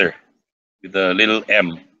the meter with the little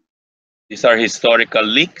M. These are historical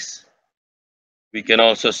leaks. We can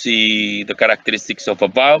also see the characteristics of a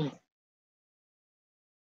valve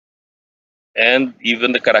and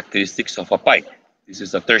even the characteristics of a pipe. This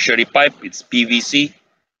is a tertiary pipe, it's PVC,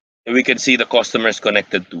 and we can see the customers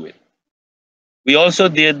connected to it. We also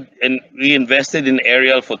did, and we invested in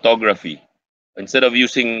aerial photography. Instead of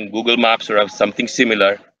using Google Maps or something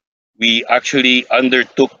similar, we actually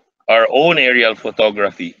undertook our own aerial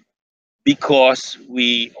photography because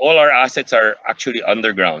all our assets are actually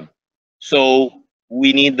underground. So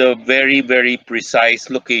we need the very, very precise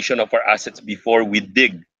location of our assets before we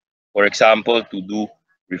dig, for example, to do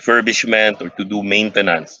refurbishment or to do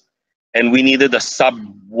maintenance. And we needed a sub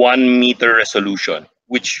 1 meter resolution,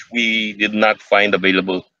 which we did not find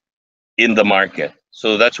available in the market.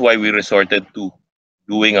 So that's why we resorted to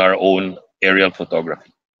doing our own aerial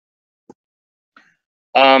photography.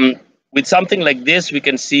 With something like this, we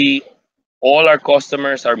can see all our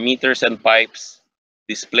customers, our meters and pipes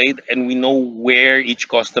displayed, and we know where each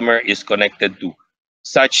customer is connected to,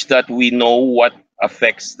 such that we know what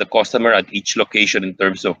affects the customer at each location in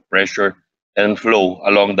terms of pressure and flow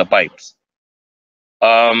along the pipes.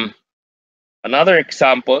 Another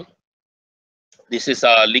example, this is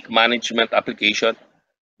a leak management application.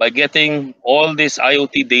 By getting all this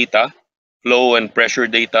IoT data, flow and pressure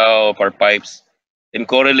data of our pipes, and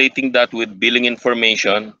correlating that with billing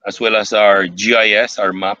information, as well as our GIS,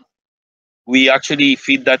 our map, we actually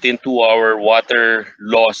feed that into our water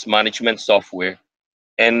loss management software.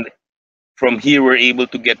 And from here, we're able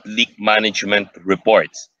to get leak management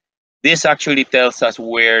reports. This actually tells us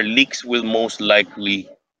where leaks are most likely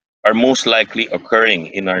occurring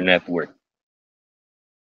in our network.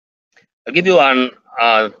 I'll give you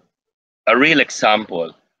a real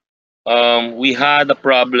example. We had a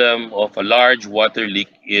problem of a large water leak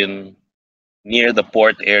near the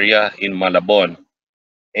port area in Malabon.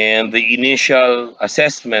 And the initial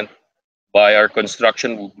assessment by our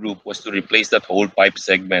construction group was to replace that whole pipe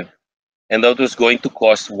segment. And that was going to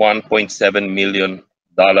cost $1.7 million.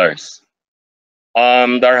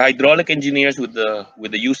 Our hydraulic engineers, with the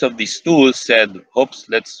use of these tools, said, "Oops,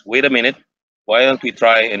 let's wait a minute. Why don't we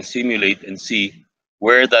try and simulate and see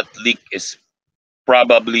where that leak is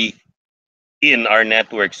probably in our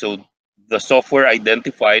network?" So the software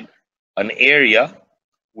identified an area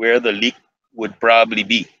where the leak would probably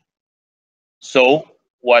be. So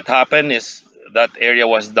what happened is that area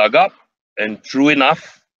was dug up, and true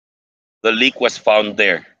enough, the leak was found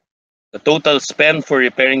there. The total spend for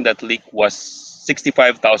repairing that leak was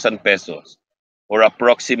 65,000 pesos, or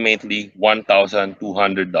approximately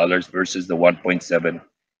 $1,200 versus the $1.7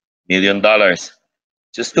 million.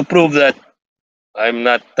 Just to prove that I'm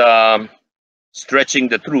not stretching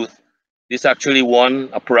the truth, this actually won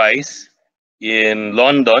a prize in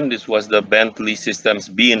London. This was the Bentley Systems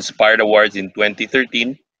Be Inspired Awards in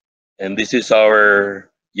 2013. And this is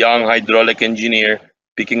our young hydraulic engineer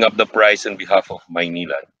picking up the prize on behalf of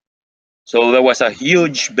Maynilad. So there was a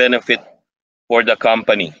huge benefit for the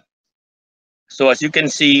company. So as you can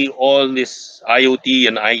see, all this IoT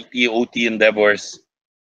and IT, OT endeavors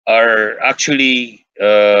are actually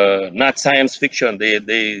not science fiction.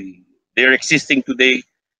 They're existing today.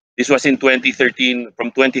 This was in 2013.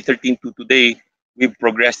 From 2013 to today, we've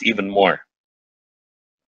progressed even more.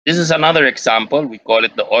 This is another example. We call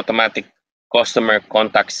it the automatic customer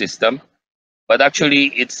contact system. But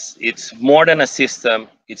actually, it's more than a system.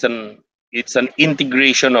 It's an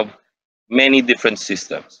integration of many different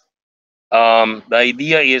systems. The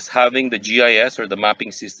idea is having the GIS, or the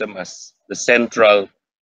mapping system, as the central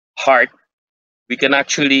heart. We can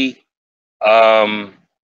actually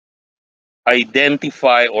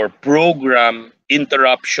identify or program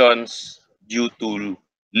interruptions due to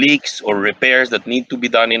leaks or repairs that need to be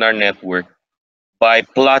done in our network by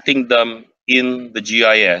plotting them in the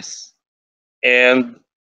GIS. And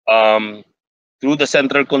through the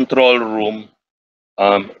central control room,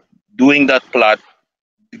 doing that plot,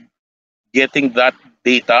 getting that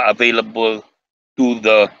data available to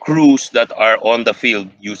the crews that are on the field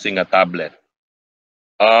using a tablet.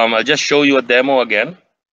 I'll just show you a demo again.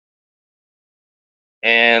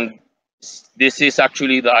 And this is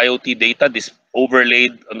actually the IoT data, this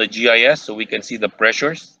overlaid on the GIS, so we can see the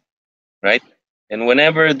pressures, right? And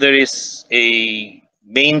whenever there is a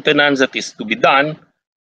maintenance that is to be done,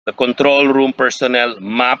 the control room personnel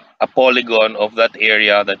map a polygon of that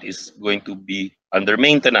area that is going to be under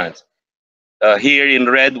maintenance. Here in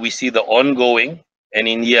red, we see the ongoing, and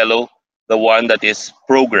in yellow, the one that is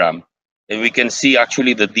programmed. And we can see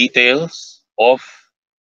actually the details of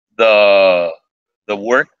the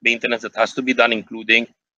work maintenance that has to be done, including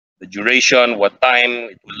the duration, what time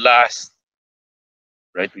it will last,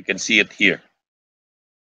 right? We can see it here.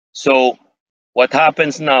 So what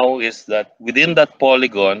happens now is that within that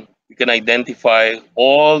polygon, we can identify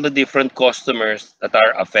all the different customers that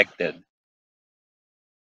are affected.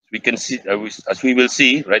 We can see, as we will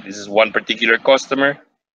see, right? This is one particular customer.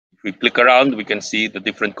 If we click around, we can see the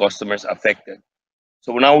different customers affected.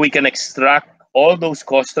 So now we can extract all those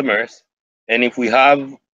customers, and if we have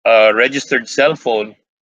a registered cell phone,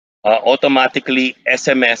 automatically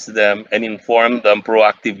SMS them and inform them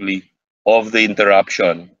proactively of the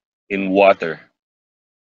interruption in water.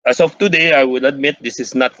 As of today, I will admit this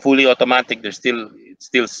is not fully automatic. It's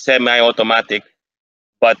still semi-automatic,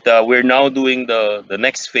 but we're now doing the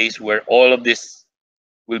next phase where all of this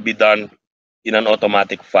will be done in an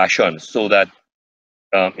automatic fashion, so that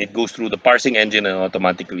it goes through the parsing engine and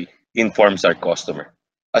automatically informs our customer,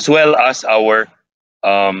 as well as our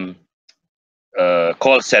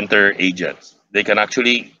call center agents. They can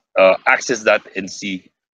actually access that and see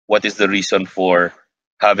what is the reason for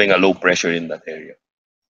having a low pressure in that area.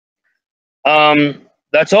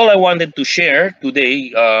 That's all I wanted to share today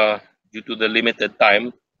due to the limited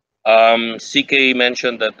time. CK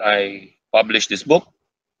mentioned that I published this book.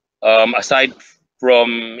 Aside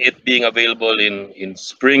from it being available in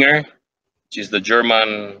Springer, which is the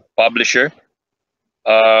German publisher,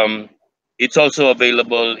 it's also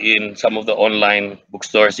available in some of the online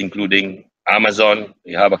bookstores, including Amazon.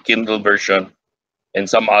 You have a Kindle version and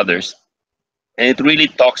some others. And it really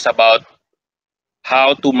talks about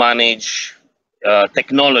how to manage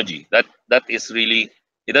technology. That is really,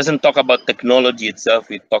 it doesn't talk about technology itself.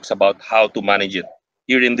 It talks about how to manage it.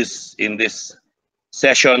 Here in this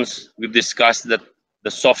sessions, we've discussed that the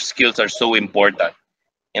soft skills are so important.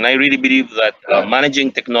 And I really believe that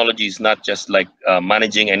managing technology is not just like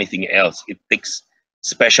managing anything else. It takes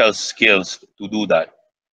special skills to do that.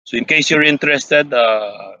 So in case you're interested,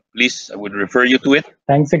 please, I would refer you to it.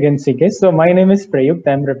 Thanks again, CK. So my name is Prayukth.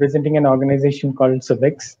 I'm representing an organization called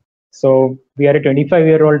Subex. So we are a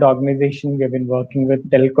 25-year-old organization. We have been working with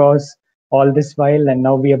telcos all this while, and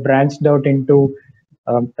now we have branched out into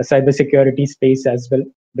a cybersecurity space as well.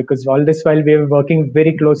 Because all this while we are working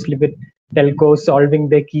very closely with telcos, solving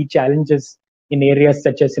their key challenges in areas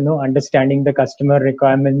such as understanding the customer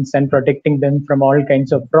requirements and protecting them from all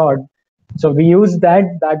kinds of fraud. So we use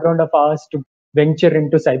that background of ours to venture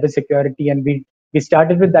into cybersecurity, and we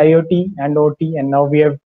started with IoT and OT, and now we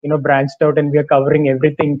have branched out and we are covering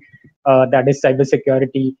everything that is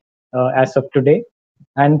cybersecurity as of today.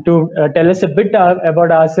 And to tell us a bit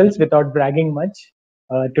about ourselves without bragging much,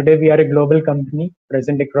 today we are a global company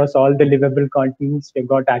present across all the livable continents. We've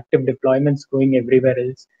got active deployments going everywhere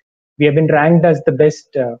else. We have been ranked as the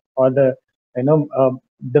best or the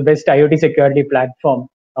best IoT security platform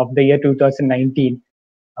of the year 2019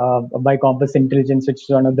 by Compass Intelligence, which is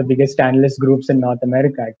one of the biggest analyst groups in North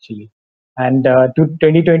America actually. And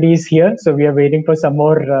 2020 is here, so we are waiting for some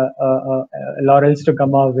more laurels to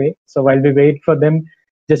come our way. So while we wait for them,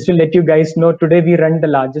 just to let you guys know, today we run the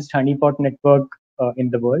largest honeypot network in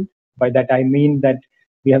the world. By that I mean that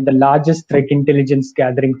we have the largest threat intelligence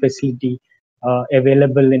gathering facility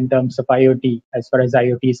available in terms of IoT, as far as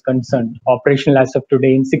IoT is concerned, operational as of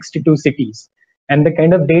today in 62 cities. And the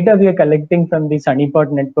kind of data we are collecting from these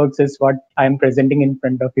honeypot networks is what I am presenting in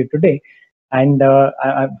front of you today. And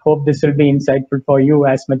I hope this will be insightful for you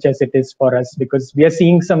as much as it is for us, because we are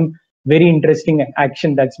seeing some very interesting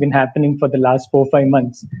action that's been happening for the last 4-5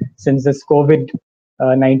 months since this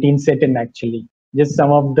COVID-19 set in actually. Just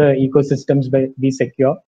some of the ecosystems be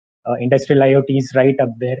secure. Industrial IoT is right up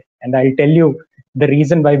there. And I'll tell you the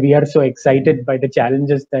reason why we are so excited by the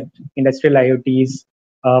challenges that industrial IoT is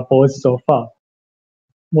posed so far.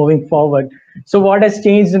 Moving forward, so what has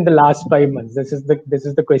changed in the last 5 months? This is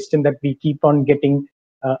the question that we keep on getting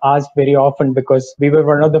asked very often, because we were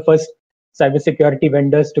one of the first cybersecurity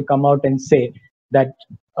vendors to come out and say that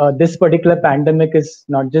this particular pandemic is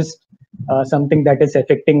not just something that is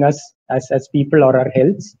affecting us as people or our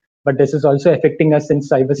health, but this is also affecting us in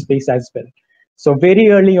cyberspace as well. So very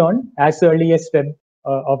early on, as early as Feb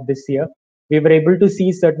of this year, we were able to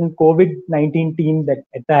see certain COVID-19 team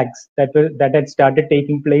attacks that had started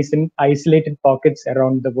taking place in isolated pockets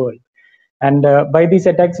around the world. And by these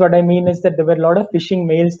attacks, what I mean is that there were a lot of phishing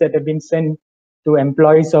mails that have been sent to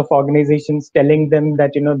employees of organizations telling them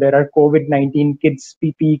that there are COVID-19 kits,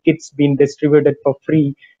 PPE kits being distributed for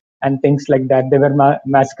free and things like that. They were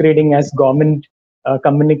masquerading as government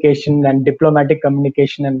communication and diplomatic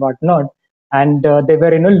communication and whatnot. And they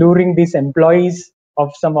were luring these employees of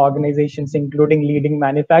some organizations, including leading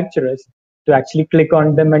manufacturers, to actually click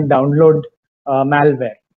on them and download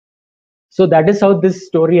malware. So that is how this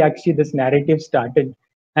story, actually, this narrative started,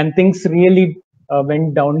 and things really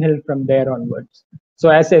went downhill from there onwards. So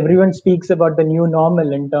as everyone speaks about the new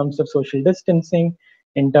normal in terms of social distancing,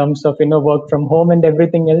 in terms of work from home and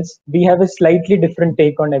everything else, we have a slightly different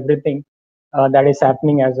take on everything that is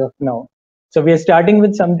happening as of now. So we are starting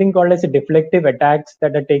with something called as a deflective attacks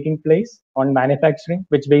that are taking place on manufacturing,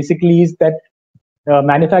 which basically is that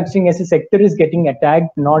manufacturing as a sector is getting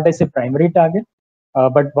attacked not as a primary target,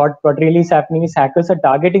 but what really is happening is hackers are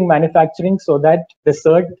targeting manufacturing so that the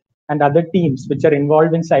CERT and other teams which are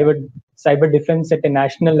involved in cyber defense at a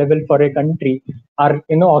national level for a country are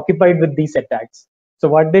occupied with these attacks. So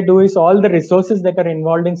what they do is all the resources that are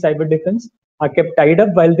involved in cyber defense are kept tied up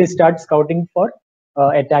while they start scouting for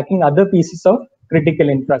attacking other pieces of critical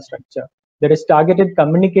infrastructure. There is targeted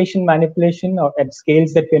communication manipulation at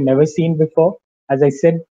scales that we've never seen before. As I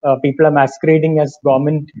said, people are masquerading as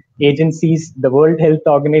government agencies. The World Health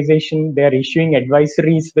Organization, they are issuing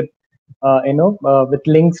advisories with, with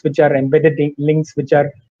links which are embedded links which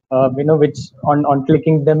are, which on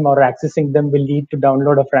clicking them or accessing them will lead to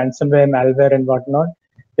download of ransomware, malware, and whatnot.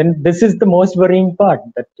 Then this is the most worrying part,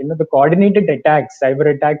 that the coordinated attacks,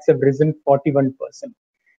 cyber attacks, have risen 41%.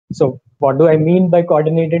 So what do I mean by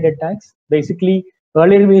coordinated attacks? Basically,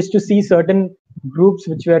 earlier we used to see certain groups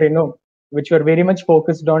which were very much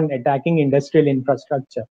focused on attacking industrial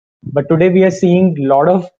infrastructure. But today we are seeing a lot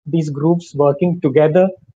of these groups working together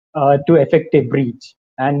to effect a breach.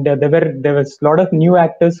 And there was a lot of new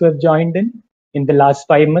actors who have joined in the last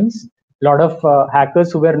 5 months. A lot of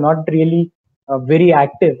hackers who were not really very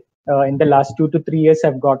active in the last 2 to 3 years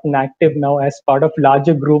have gotten active now as part of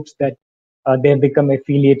larger groups that they have become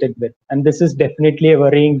affiliated with. And this is definitely a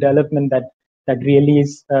worrying development that really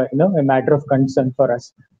is a matter of concern for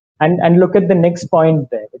us. And look at the next point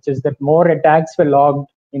there, which is that more attacks were logged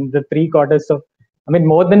in the 3 quarters of,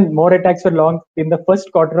 more attacks were logged in the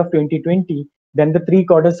first quarter of 2020 than the 3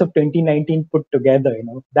 quarters of 2019 put together.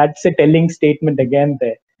 That's a telling statement again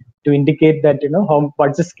there to indicate that,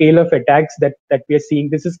 what's the scale of attacks that we are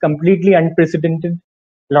seeing. This is completely unprecedented.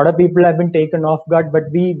 A lot of people have been taken off guard, but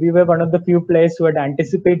we were one of the few players who had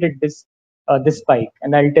anticipated this spike.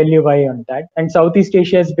 And I'll tell you why on that. And Southeast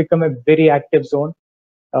Asia has become a very active zone.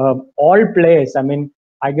 All players,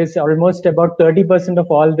 I guess almost about 30%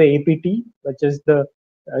 of all the APT, which is the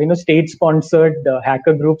state-sponsored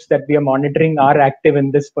hacker groups that we are monitoring, are active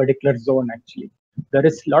in this particular zone. Actually, there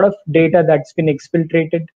is a lot of data that's been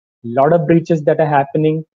exfiltrated, a lot of breaches that are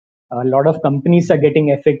happening, a lot of companies are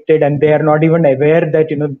getting affected, and they are not even aware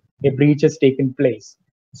that a breach has taken place.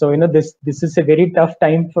 So this is a very tough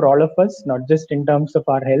time for all of us, not just in terms of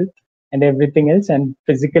our health and everything else and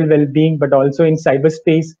physical well-being, but also in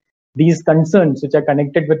cyberspace. These concerns, which are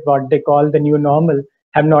connected with what they call the new normal,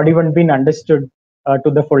 have not even been understood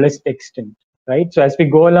to the fullest extent, right? So as we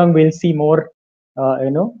go along, we'll see more,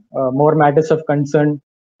 more matters of concern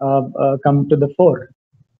come to the fore.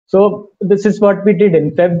 So this is what we did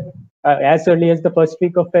in Feb. As early as the first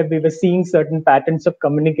week of Feb, we were seeing certain patterns of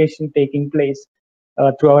communication taking place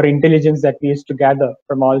through our intelligence that we used to gather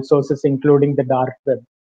from all sources, including the dark web.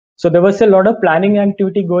 So there was a lot of planning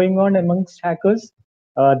activity going on amongst hackers.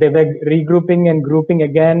 They were regrouping and grouping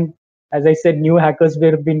again. As I said, new hackers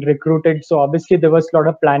were being recruited. So obviously there was a lot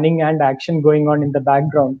of planning and action going on in the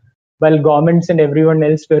background, while governments and everyone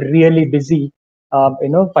else were really busy,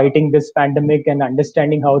 fighting this pandemic and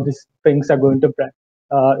understanding how these things are going to,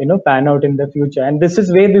 pan out in the future. And this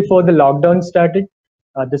is way before the lockdown started.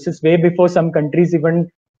 This is way before some countries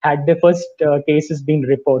even had their first cases being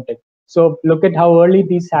reported. So look at how early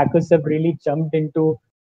these hackers have really jumped into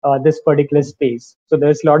this particular space. So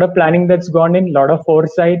there's a lot of planning that's gone in, a lot of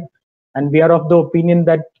foresight, and we are of the opinion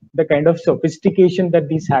that the kind of sophistication that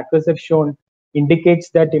these hackers have shown indicates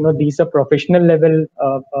that these are professional level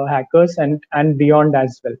hackers and beyond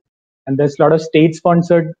as well. And there's a lot of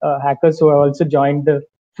state-sponsored hackers who have also joined the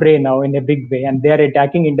fray now in a big way, and they are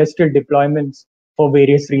attacking industrial deployments for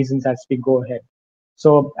various reasons as we go ahead.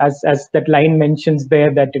 So as that line mentions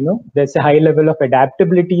there, that there's a high level of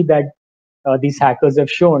adaptability that these hackers have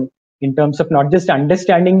shown in terms of not just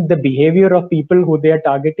understanding the behavior of people who they are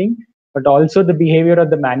targeting, but also the behavior of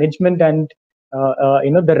the management and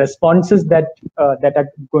the responses that are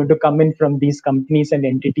going to come in from these companies and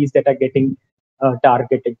entities that are getting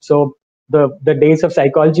targeted. So the days of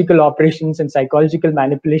psychological operations and psychological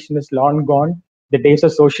manipulation is long gone. The days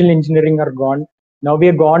of social engineering are gone. Now we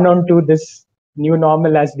have gone on to this new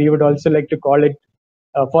normal, as we would also like to call it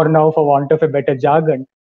for now, for want of a better jargon.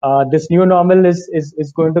 This new normal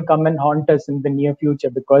is going to come and haunt us in the near future,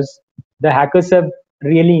 because the hackers have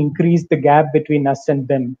really increase the gap between us and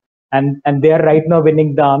them. And they are right now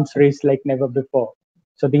winning the arms race like never before.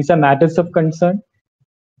 So these are matters of concern.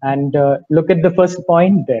 And look at the first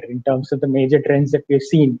point there in terms of the major trends that we've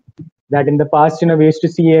seen. That in the past, we used to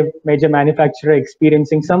see a major manufacturer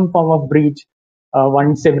experiencing some form of breach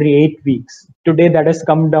once every 8 weeks. Today, that has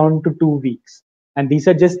come down to 2 weeks. And these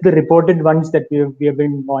are just the reported ones that we have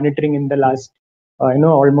been monitoring in the last,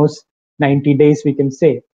 almost 90 days, we can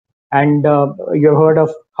say. And you heard of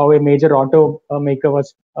how a major auto maker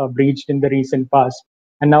was breached in the recent past.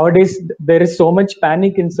 And nowadays, there is so much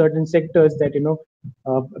panic in certain sectors that,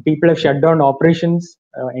 people have shut down operations.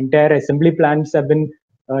 Entire assembly plants have been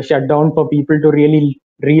shut down for people to really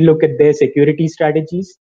relook at their security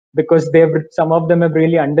strategies, because some of them have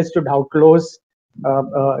really understood how close,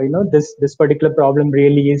 this particular problem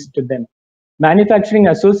really is to them. Manufacturing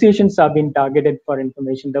associations have been targeted for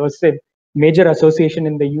information. There was a major association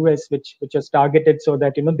in the US which was targeted so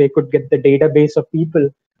that they could get the database of people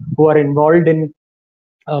who are involved in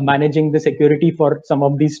managing the security for some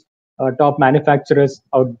of these top manufacturers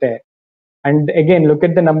out there. And again, look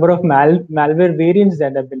at the number of malware variants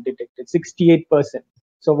that have been detected, 68%.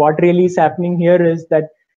 So what really is happening here is that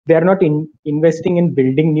they are not investing in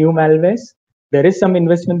building new malwares. There is some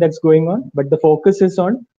investment that's going on, but the focus is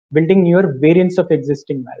on building newer variants of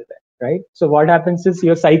existing malware, right? So what happens is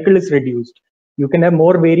your cycle is reduced. You can have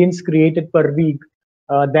more variants created per week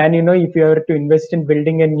than, if you are to invest in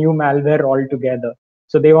building a new malware altogether.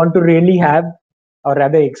 So they want to really have, or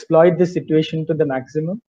rather exploit the situation to the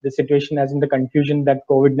maximum, the situation as in the confusion that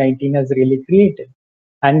COVID-19 has really created,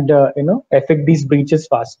 and affect these breaches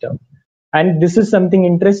faster. And this is something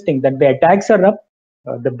interesting, that the attacks are up,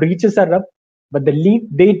 the breaches are up, but the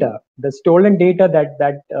leaked data, the stolen data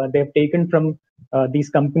that they've taken from these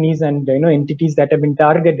companies and entities that have been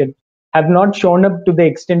targeted have not shown up to the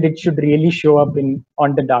extent it should really show up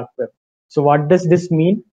on the dark web. So what does this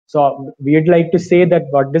mean? So we'd like to say that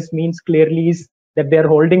what this means clearly is that they're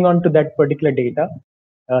holding on to that particular data.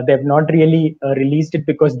 They have not really released it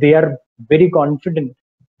because they are very confident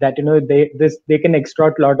that they can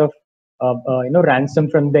extort a lot of ransom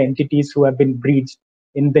from the entities who have been breached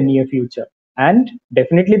in the near future. And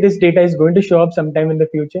definitely this data is going to show up sometime in the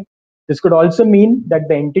future. This could also mean that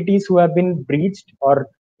the entities who have been breached, or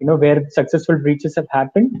where successful breaches have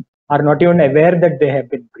happened, are not even aware that they have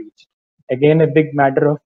been breached. Again, a big matter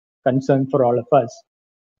of concern for all of us.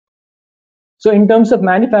 So in terms of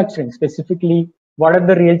manufacturing specifically, what are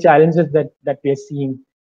the real challenges that we are seeing,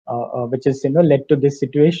 which has led to this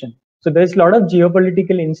situation? So there's a lot of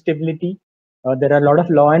geopolitical instability. There are a lot of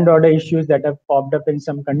law and order issues that have popped up in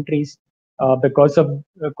some countries because of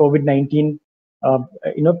COVID-19,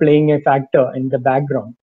 playing a factor in the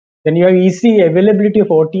background. Then you have easy availability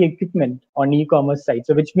of OT equipment on e-commerce sites,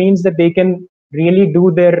 so which means that they can really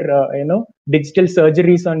do their digital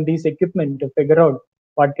surgeries on these equipment to figure out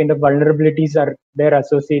what kind of vulnerabilities are there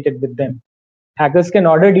associated with them. Hackers can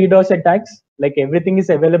order DDoS attacks, like everything is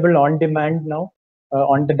available on demand now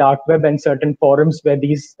on the dark web and certain forums where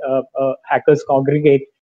these hackers congregate.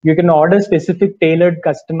 You can order specific tailored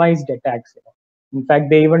customized attacks. In fact,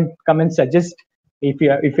 they even come and suggest if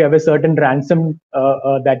you have a certain ransom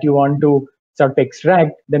that you want to sort of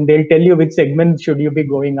extract, then they'll tell you which segment should you be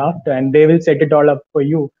going after, and they will set it all up for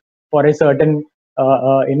you for a certain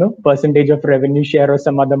percentage of revenue share or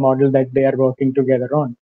some other model that they are working together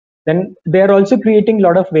on. Then they are also creating a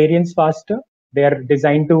lot of variants faster. They are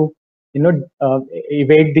designed to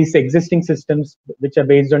evade these existing systems which are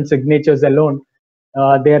based on signatures alone.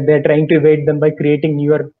 They're trying to evade them by creating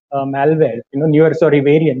newer malware,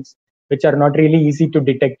 variants which are not really easy to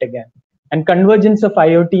detect again. And convergence of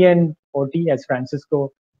IoT and OT, as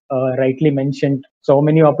Francisco rightly mentioned, so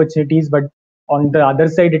many opportunities, but on the other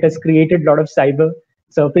side, it has created a lot of cyber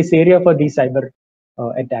surface area for these cyber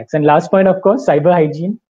attacks. And last point, of course, cyber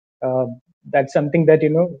hygiene. That's something that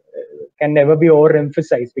can never be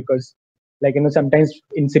overemphasized, because sometimes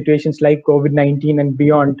in situations like COVID-19 and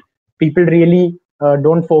beyond, people really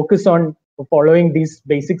don't focus on following these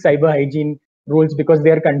basic cyber hygiene rules because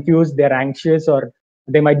they are confused, they're anxious, or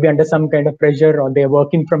they might be under some kind of pressure, or they're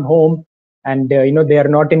working from home and they are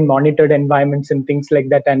not in monitored environments and things like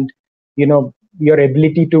that. And your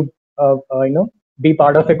ability to be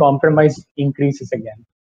part of a compromise increases again.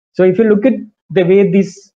 So if you look at the way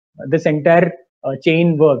this entire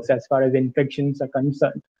chain works as far as infections are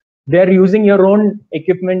concerned, they're using your own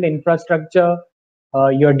equipment, infrastructure,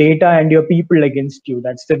 your data and your people against you.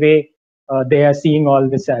 That's the way they are seeing all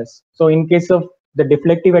this as. So in case of the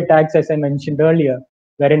deflective attacks, as I mentioned earlier,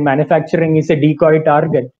 wherein manufacturing is a decoy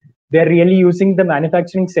target, they're really using the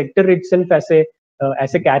manufacturing sector itself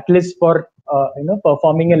as a catalyst for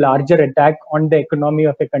performing a larger attack on the economy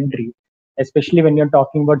of a country, especially when you're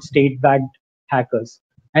talking about state-backed hackers.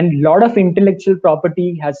 And a lot of intellectual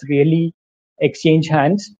property has really exchanged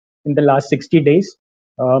hands in the last 60 days.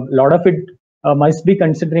 A lot of it must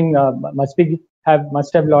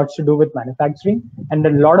have lots to do with manufacturing, and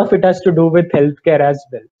a lot of it has to do with healthcare as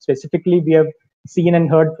well. Specifically, we have seen and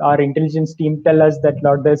heard our intelligence team tell us that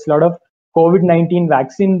there's a lot of COVID-19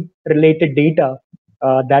 vaccine related data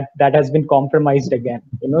that has been compromised again,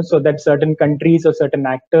 so that certain countries or certain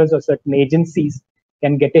actors or certain agencies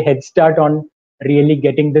can get a head start on really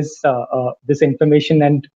getting this information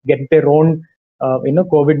and get their own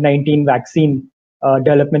COVID-19 vaccine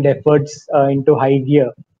development efforts into high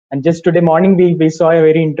gear. And just today morning, we saw a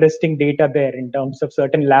very interesting data there in terms of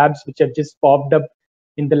certain labs which have just popped up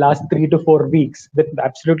in the last 3 to 4 weeks with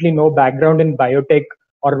absolutely no background in biotech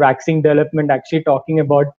or vaccine development, actually talking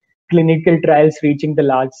about clinical trials reaching the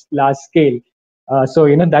large scale. So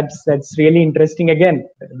that's really interesting. Again,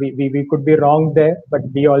 we could be wrong there, but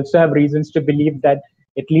we also have reasons to believe that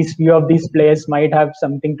at least few of these players might have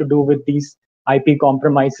something to do with these IP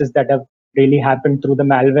compromises that have really happened through the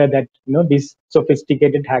malware that these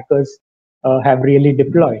sophisticated hackers have really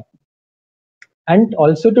deployed. And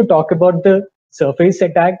also to talk about the surface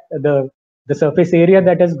attack, the surface area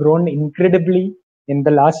that has grown incredibly in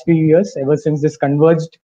the last few years, ever since this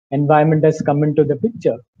converged environment has come into the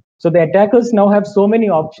picture. So the attackers now have so many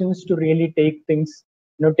options to really take things,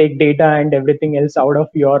 take data and everything else out of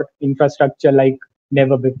your infrastructure like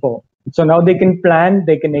never before. So now they can plan,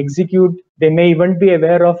 they can execute, they may even be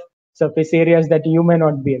aware of surface areas that you may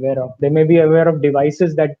not be aware of. They may be aware of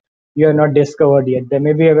devices that you have not discovered yet. They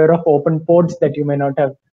may be aware of open ports that you may not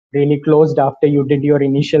have really closed after you did your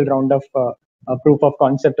initial round of proof of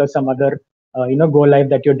concept or some other go live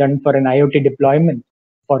that you've done for an IoT deployment,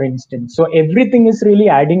 for instance. So everything is really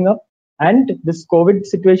adding up, and this COVID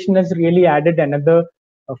situation has really added another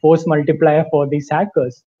force multiplier for these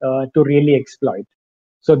hackers to really exploit.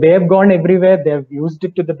 So they have gone everywhere. They have used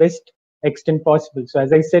it to the best extent possible. So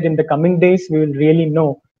as I said, in the coming days, we will really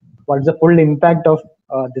know what's the full impact of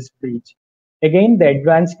this breach. Again, the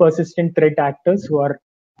advanced persistent threat actors who are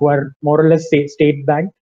more or less state-backed,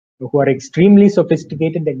 who are extremely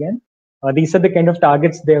sophisticated again. These are the kind of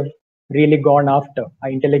targets they've really gone after.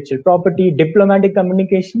 Intellectual property, diplomatic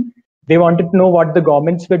communication. They wanted to know what the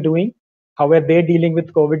governments were doing, how were they dealing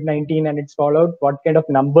with COVID-19 and its fallout, what kind of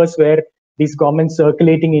numbers were these governments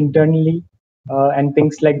circulating internally, and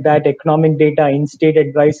things like that. Economic data, in-state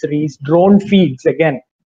advisories, drone feeds. Again,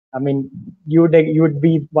 I mean, you would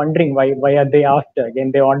be wondering why are they after?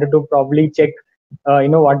 Again, they wanted to probably check,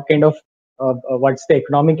 what kind of what's the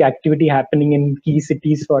economic activity happening in key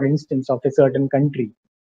cities, for instance, of a certain country.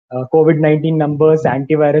 COVID-19 numbers,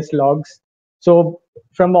 antivirus logs. So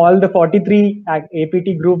from all the 43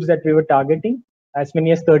 APT groups that we were targeting, as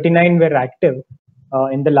many as 39 were active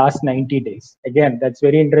in the last 90 days. Again, that's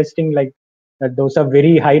very interesting. Like those are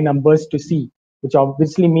very high numbers to see, which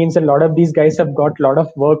obviously means a lot of these guys have got a lot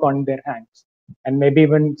of work on their hands, and maybe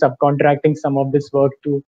even subcontracting some of this work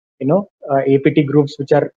to APT groups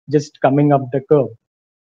which are just coming up the curve.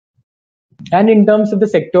 And in terms of the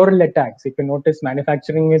sectoral attacks, if you notice,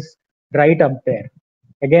 manufacturing is right up there.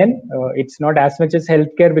 Again, it's not as much as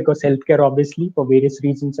healthcare, because healthcare obviously for various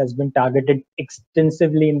reasons has been targeted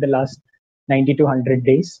extensively in the last 90 to 100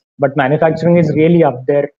 days. But manufacturing is really up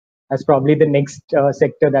there as probably the next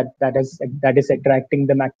sector that is attracting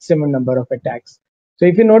the maximum number of attacks. So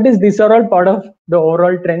if you notice, these are all part of the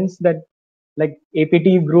overall trends that, like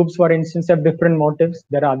APT groups, for instance, have different motives.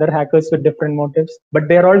 There are other hackers with different motives, but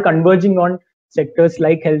they're all converging on sectors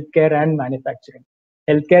like healthcare and manufacturing.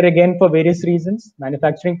 Healthcare, again, for various reasons.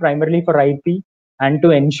 Manufacturing primarily for IP, and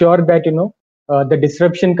to ensure that the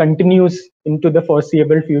disruption continues into the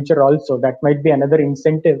foreseeable future also. That might be another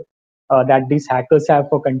incentive that these hackers have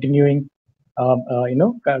for continuing,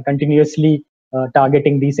 continuously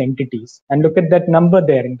targeting these entities. And look at that number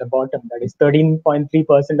there in the bottom. That is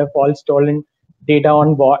 13.3% of all stolen data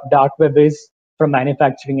on dark web is from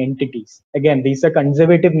manufacturing entities. Again, these are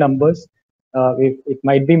conservative numbers. It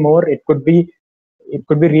might be more. It could be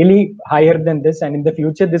really higher than this. And in the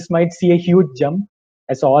future, this might see a huge jump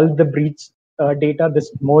as all the breach data,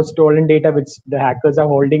 this more stolen data which the hackers are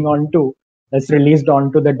holding on to, is released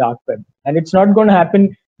onto the dark web. And it's not going to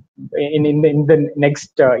happen in the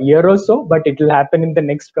next year or so, but it will happen in the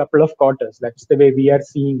next couple of quarters. That's the way we are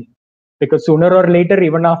seeing it. Because sooner or later,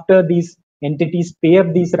 even after these entities pay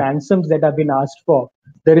up these ransoms that have been asked for,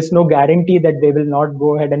 there is no guarantee that they will not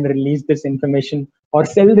go ahead and release this information or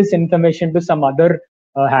sell this information to some other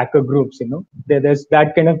hacker groups. There's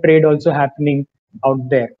that kind of trade also happening out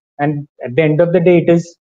there. And at the end of the day, it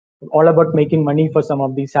is all about making money for some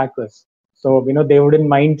of these hackers. So they wouldn't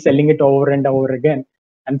mind selling it over and over again,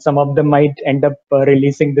 and some of them might end up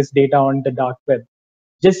releasing this data on the dark web.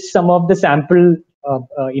 Just some of the sample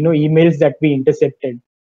emails that we intercepted,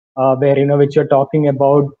 where which you're talking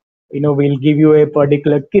about, we'll give you a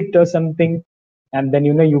particular kit or something, and then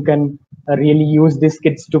you can really use these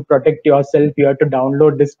kits to protect yourself. You have to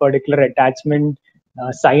download this particular attachment,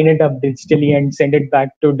 sign it up digitally, and send it back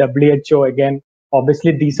to WHO again.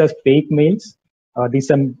 Obviously, these are fake mails.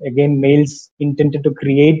 These are again mails intended to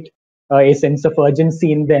create a sense of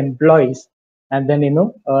urgency in the employees, and then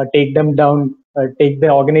take them down, take the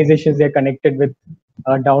organizations they're connected with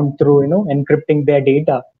down through encrypting their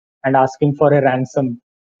data and asking for a ransom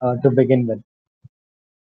to begin with.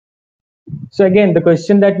 So again, the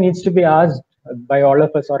question that needs to be asked by all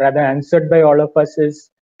of us, or rather answered by all of us, is,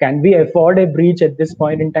 can we afford a breach at this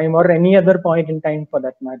point in time, or any other point in time for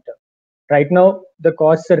that matter? Right now, the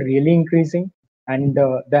costs are really increasing, and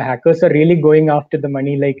the hackers are really going after the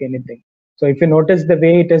money like anything. So if you notice the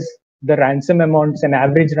way it is, the ransom amounts and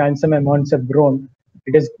average ransom amounts have grown.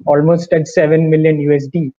 It is almost at 7 million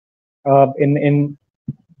USD in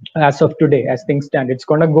as of today, as things stand. It's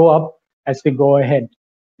going to go up as we go ahead.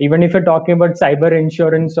 Even if you're talking about cyber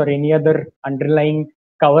insurance or any other underlying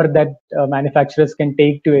cover that manufacturers can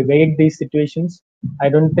take to evade these situations, I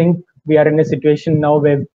don't think we are in a situation now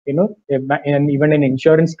where and even an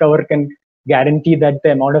insurance cover can guarantee that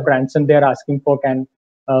the amount of ransom they are asking for can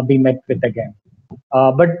be met with again.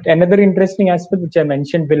 But another interesting aspect which I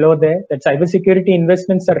mentioned below there, that cybersecurity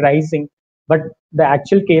investments are rising, but the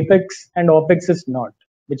actual capex and opex is not,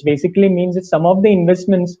 which basically means that some of the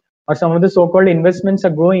investments or some of the so-called investments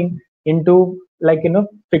are going into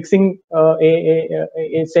fixing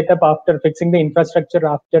a setup after fixing the infrastructure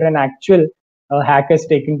after an actual hack is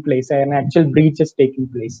taking place, an actual breach is taking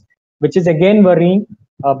place, which is again worrying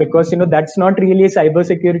because that's not really a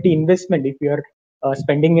cybersecurity investment. If you're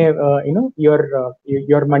spending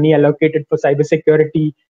your money allocated for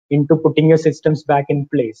cybersecurity into putting your systems back in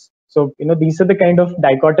place. So these are the kind of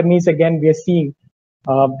dichotomies again we are seeing.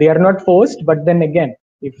 They are not forced, but then again,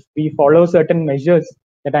 if we follow certain measures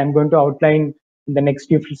that I'm going to outline in the next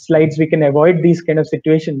few slides, we can avoid these kind of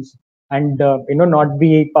situations and not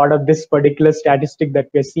be part of this particular statistic that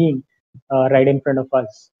we're seeing right in front of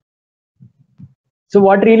us. So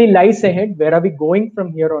what really lies ahead? Where are we going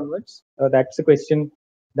from here onwards? That's a question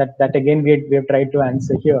that again we have tried to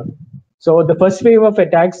answer here. So the first wave of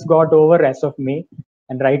attacks got over as of May,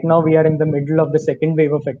 and right now we are in the middle of the second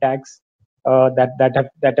wave of attacks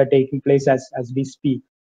that are taking place as we speak.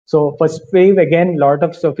 So first wave, again, a lot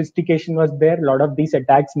of sophistication was there. A lot of these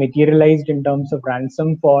attacks materialized in terms of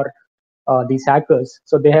ransom for these hackers.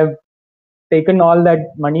 So they have taken all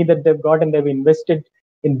that money that they've got and they've invested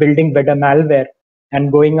in building better malware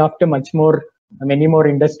and going after many more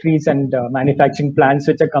industries and manufacturing plants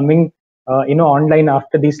which are coming online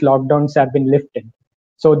after these lockdowns have been lifted.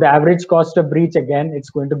 So the average cost of breach, again, it's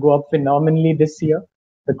going to go up phenomenally this year,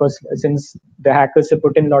 because since the hackers have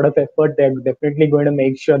put in a lot of effort, they're definitely going to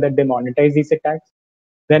make sure that they monetize these attacks.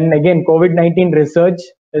 Then again, COVID-19 research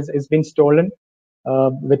has been stolen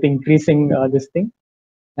with increasing this thing.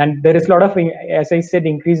 And there is a lot of, as I said,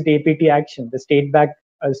 increased APT action. The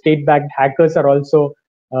state-backed hackers are also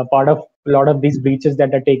part of a lot of these breaches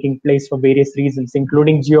that are taking place for various reasons,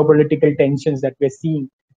 including geopolitical tensions that we're seeing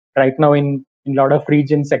right now in a lot of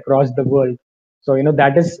regions across the world. So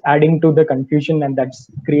that is adding to the confusion, and that's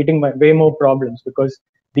creating way more problems, because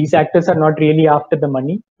these actors are not really after the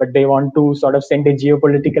money, but they want to sort of send a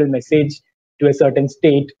geopolitical message to a certain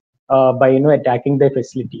state by attacking their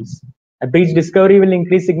facilities. Breach discovery will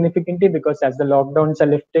increase significantly, because as the lockdowns are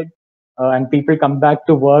lifted and people come back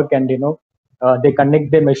to work and they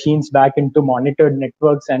connect their machines back into monitored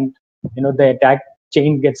networks, and the attack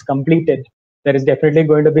chain gets completed, there is definitely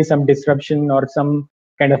going to be some disruption or some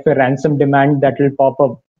kind of a ransom demand that will pop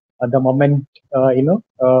up the moment the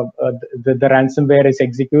ransomware is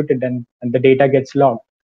executed and the data gets logged.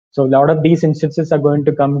 So a lot of these instances are going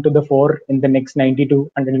to come to the fore in the next 90 to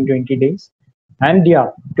 120 days. And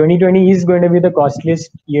yeah, 2020 is going to be the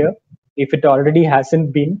costliest year, if it already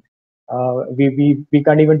hasn't been. We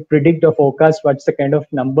can't even predict or forecast what's the kind of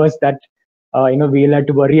numbers that we'll have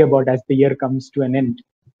to worry about as the year comes to an end,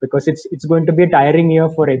 because it's going to be a tiring year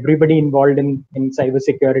for everybody involved in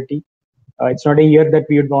cybersecurity. It's not a year that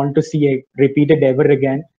we would want to see repeated ever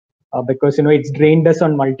again, because it's drained us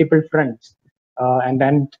on multiple fronts. And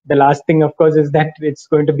then the last thing, of course, is that it's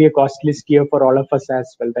going to be a costliest year for all of us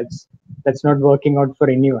as well. That's not working out for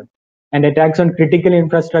anyone. And attacks on critical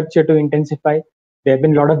infrastructure to intensify. There have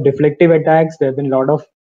been a lot of deflective attacks. There have been a lot of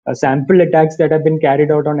sample attacks that have been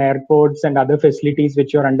carried out on airports and other facilities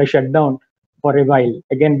which are under shutdown for a while.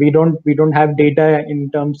 Again, we don't have data in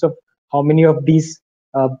terms of how many of these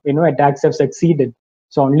attacks have succeeded.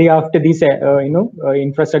 So only after these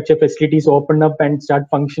infrastructure facilities open up and start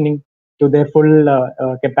functioning to their full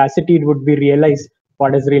capacity, it would be realized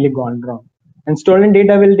what has really gone wrong. And stolen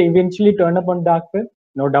data will eventually turn up on dark web,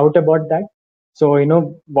 no doubt about that. So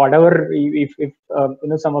whatever, if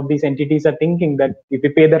some of these entities are thinking that if we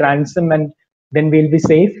pay the ransom and then we'll be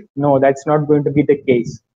safe, no, that's not going to be the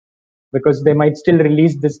case, because they might still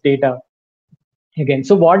release this data again.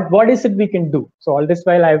 So what is it we can do? So all this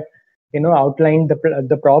while I've outlined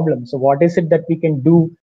the problem. So what is it that we can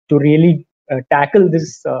do to really tackle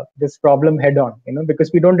this problem head on?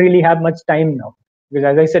 Because we don't really have much time now. Because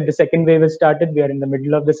as I said, the second wave has started. We are in the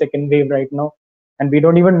middle of the second wave right now, and we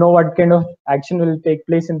don't even know what kind of action will take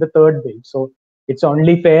place in the third wave. So it's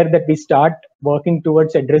only fair that we start working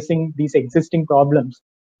towards addressing these existing problems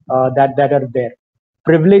that are there.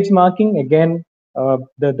 Privilege marking, again,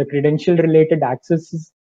 the credential related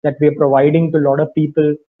accesses that we are providing to a lot of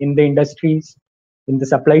people in the industries, in the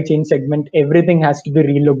supply chain segment, everything has to be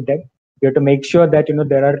relooked at. We have to make sure that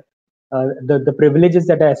there are the privileges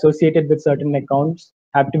that are associated with certain accounts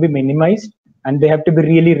have to be minimized, and they have to be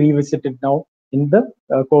really revisited now in the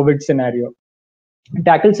COVID scenario.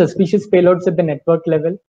 Tackle suspicious payloads at the network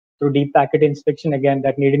level through deep packet inspection. Again,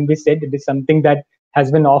 that needn't be said. It is something that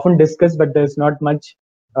has been often discussed, but there's not much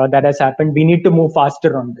that has happened. We need to move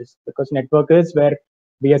faster on this, because network is where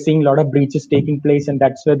we are seeing a lot of breaches taking place, and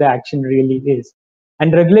that's where the action really is.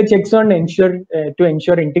 And regular checks on to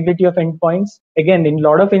ensure integrity of endpoints. Again, in a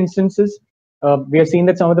lot of instances, we have seen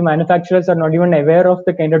that some of the manufacturers are not even aware of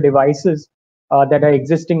the kind of devices that are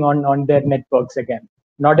existing on their networks. Again,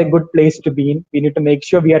 not a good place to be in. We need to make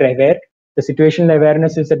sure we are aware. The situational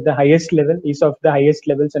awareness is at the highest level, is of the highest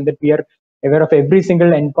levels, and that we are aware of every single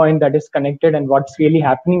endpoint that is connected and what's really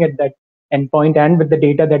happening at that endpoint, and with the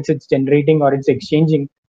data that it's generating or it's exchanging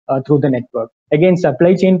through the network. Again,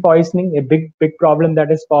 supply chain poisoning, a big problem that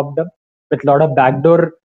has popped up, with a lot of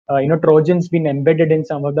backdoor Trojans being embedded in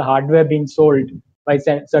some of the hardware being sold by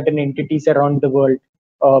certain entities around the world.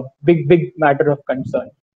 Big matter of concern.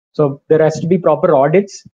 So there has to be proper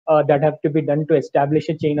audits that have to be done to establish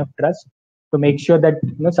a chain of trust, to make sure that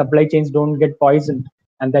supply chains don't get poisoned,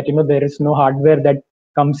 and that there is no hardware that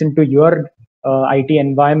comes into your IT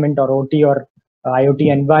environment or OT or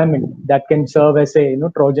IoT environment that can serve as a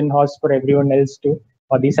Trojan horse for everyone else to,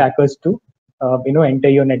 or these hackers to enter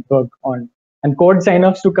your network on. And code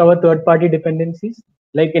sign-offs to cover third-party dependencies.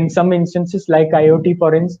 Like in some instances, like IoT,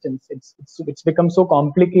 for instance, it's become so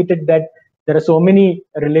complicated that there are so many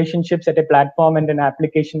relationships at a platform and an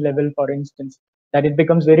application level, for instance, that it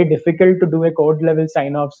becomes very difficult to do a code level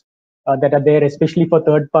sign-offs that are there, especially for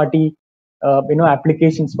third-party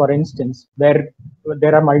applications, for instance, where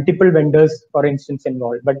there are multiple vendors, for instance,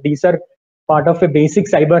 involved. But these are part of a basic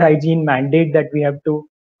cyber hygiene mandate that we have to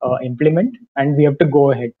implement, and we have to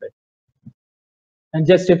go ahead with. And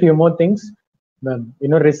just a few more things.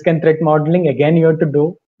 Risk and threat modeling, again, you have to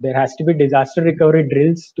do. There has to be disaster recovery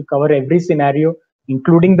drills to cover every scenario,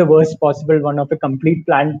 including the worst possible one of a complete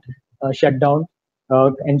plant shutdown.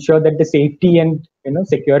 Ensure that the safety and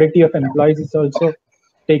security of employees is also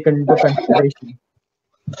taken into consideration.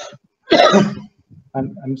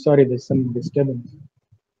 I'm sorry, there's some disturbance.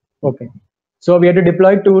 Okay. So we have to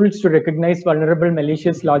deploy tools to recognize vulnerable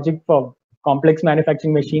malicious logic for complex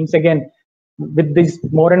manufacturing machines. Again, with these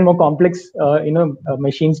more and more complex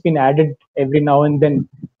machines being added every now and then,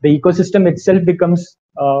 the ecosystem itself becomes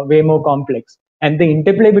way more complex, and the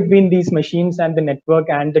interplay between these machines and the network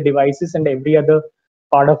and the devices and every other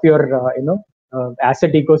part of your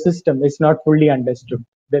asset ecosystem is not fully understood.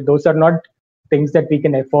 Those are not things that we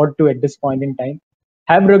can afford to at this point in time.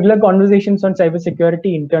 Have regular conversations on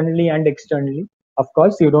cybersecurity internally and externally. Of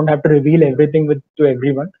course, you don't have to reveal everything to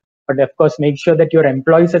everyone, but of course, make sure that your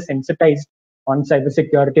employees are sensitized on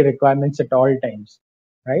cybersecurity requirements at all times,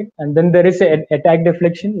 right? And then there is an attack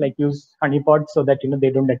deflection, like use honeypots so that they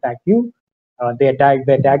don't attack you. The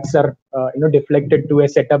attacks are deflected to a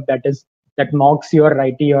setup that mocks your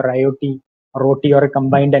IT or IoT or OT or a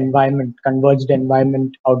combined environment, converged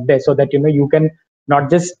environment out there, so that you can not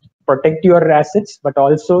just protect your assets, but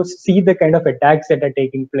also see the kind of attacks that are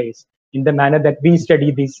taking place in the manner that we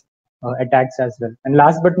study these attacks as well. And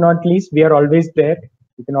last but not least, we are always there.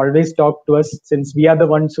 You can always talk to us, since we are the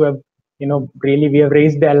ones who have, we have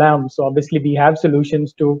raised the alarm. So obviously we have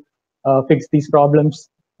solutions to fix these problems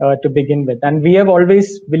to begin with. And we have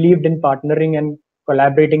always believed in partnering and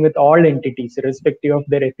collaborating with all entities, irrespective of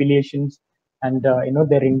their affiliations and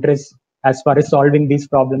their interests as far as solving these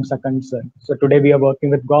problems are concerned. So today we are working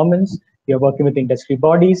with governments, we are working with industry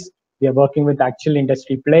bodies, we are working with actual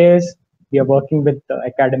industry players, we are working with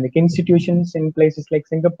academic institutions in places like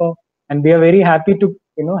Singapore, and we are very happy to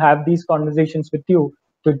have these conversations with you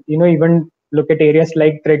to even look at areas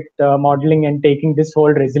like threat modeling and taking this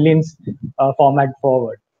whole resilience format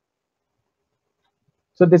forward.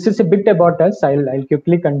 So this is a bit about us. I'll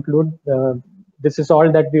quickly conclude. This is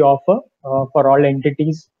all that we offer for all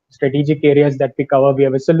entities, strategic areas that we cover. We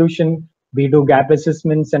have a solution. We do gap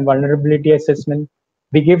assessments and vulnerability assessment.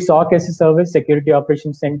 We give SOC as a service, Security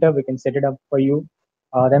Operations Center. We can set it up for you.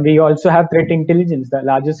 Then we also have threat intelligence, the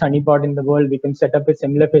largest honeypot in the world. We can set up a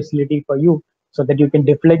similar facility for you so that you can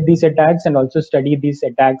deflect these attacks and also study these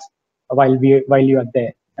attacks while you are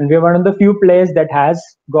there. And we are one of the few players that has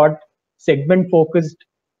got segment-focused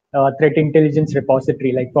threat intelligence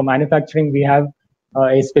repository. Like for manufacturing, we have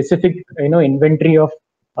a specific inventory of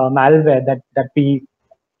malware that we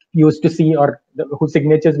used to see, or whose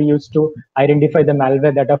signatures we used to identify the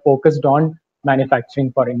malware that are focused on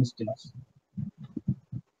manufacturing, for instance.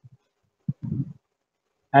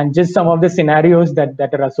 And just some of the scenarios that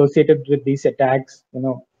are associated with these attacks,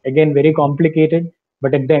 again, very complicated,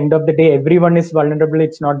 but at the end of the day, everyone is vulnerable.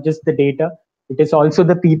 It's not just the data. It is also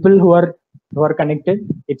the people who are connected.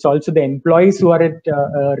 It's also the employees who are at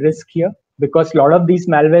risk here, because a lot of these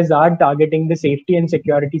malwares are targeting the safety and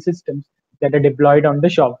security systems that are deployed on the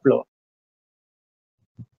shop floor.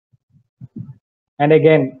 And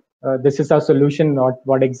again, this is our solution, not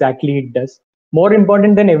what exactly it does. More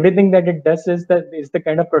important than everything that it does is the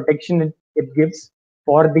kind of protection it gives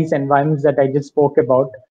for these environments that I just spoke about.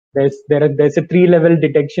 There's a 3-level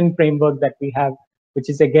detection framework that we have, which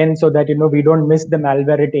is again so that we don't miss the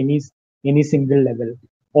malware at any single level.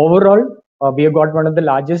 Overall, we have got one of the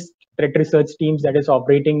largest threat research teams that is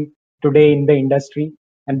operating today in the industry,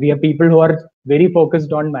 and we are people who are very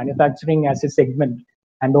focused on manufacturing as a segment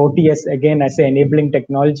and OT as again as an enabling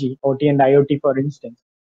technology, OT and IoT, for instance.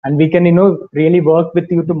 And we can really work with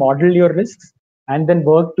you to model your risks and then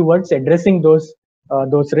work towards addressing those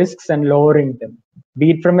risks and lowering them, be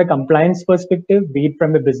it from a compliance perspective, be it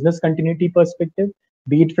from a business continuity perspective,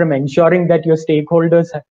 be it from ensuring that your stakeholders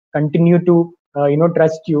continue to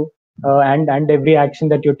trust you and every action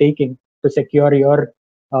that you're taking to secure your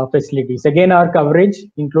facilities. Again, our coverage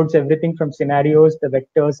includes everything from scenarios, the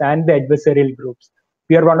vectors, and the adversarial groups.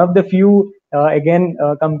 We are one of the few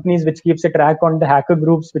companies which keeps a track on the hacker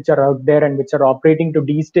groups which are out there and which are operating to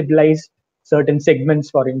destabilize certain segments,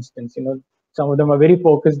 for instance. Some of them are very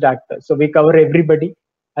focused actors. So we cover everybody.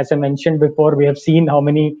 As I mentioned before, we have seen how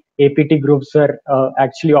many APT groups are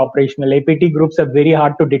actually operational. APT groups are very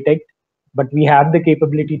hard to detect, but we have the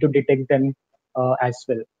capability to detect them as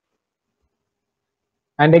well.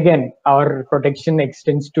 And again, our protection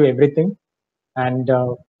extends to everything. And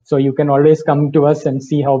so you can always come to us and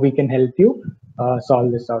see how we can help you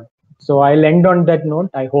solve this out. So I'll end on that note.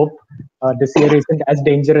 I hope this year isn't as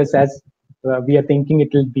dangerous as we are thinking it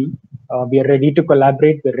will be. We are ready to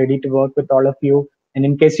collaborate. We're ready to work with all of you. And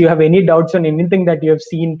in case you have any doubts on anything that you have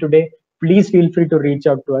seen today, please feel free to reach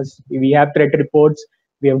out to us. We have threat reports.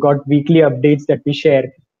 We have got weekly updates that we share.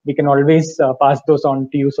 We can always pass those on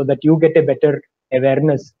to you so that you get a better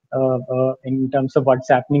awareness in terms of what's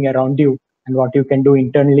happening around you and what you can do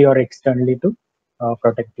internally or externally to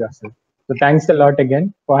protect yourself. So thanks a lot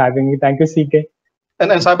again for having me. Thank you, CK. And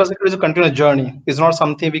cybersecurity is a continuous journey. It's not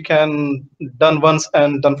something we can done once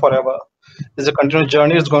and done forever. It's a continuous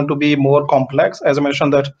journey. It's going to be more complex. As I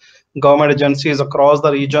mentioned, that government agencies across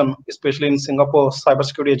the region, especially in Singapore,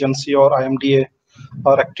 cybersecurity agency or IMDA,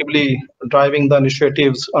 are actively driving the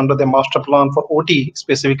initiatives under the master plan for OT,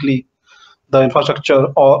 specifically the infrastructure,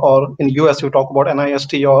 or in US, you talk about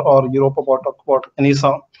NIST, or Europe about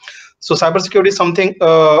ENISA. So cybersecurity is something,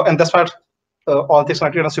 and that's why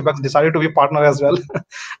AllThingsConnected and Subex decided to be partner as well,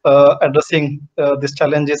 addressing these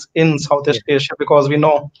challenges in Southeast Asia, because we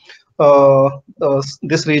know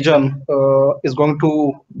this region is going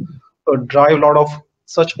to drive a lot of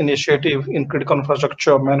such initiative in critical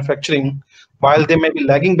infrastructure manufacturing, while they may be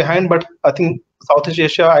lagging behind. But I think Southeast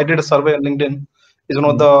Asia, I did a survey on LinkedIn, is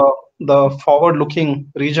the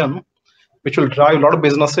forward-looking region, which will drive a lot of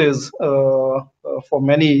businesses for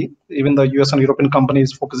many, even the US and European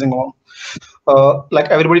companies focusing on. Like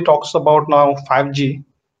everybody talks about now 5G,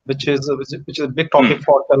 which is a big topic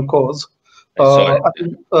for telcos. I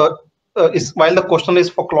think, while the question is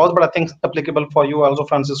for Klaus, but I think it's applicable for you also,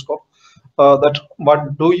 Francisco. That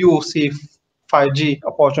what do you see 5G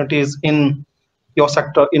opportunities in your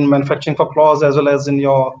sector, in manufacturing for Klaus, as well as in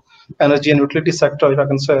your energy and utility sector, if I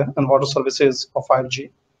can say, and water services for 5G?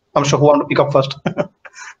 I'm sure who want to pick up first.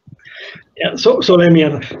 Yeah, so let me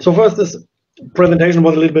answer. So first, this presentation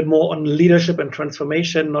was a little bit more on leadership and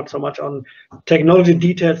transformation, not so much on technology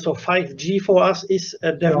details. So 5G for us is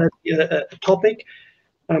definitely a topic.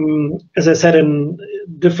 As I said, in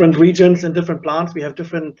different regions and different plants, we have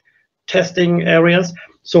different testing areas.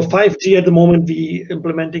 So 5G at the moment we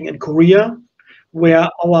implementing in Korea, where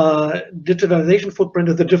our digitalization footprint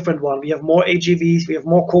is a different one. We have more AGVs, we have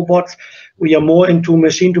more cobots, we are more into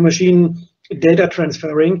machine-to-machine data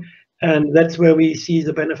transferring, and that's where we see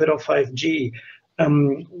the benefit of 5G.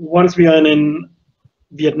 Once we are in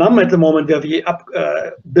Vietnam at the moment, where we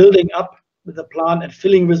building up the plant and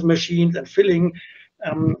filling with machines and filling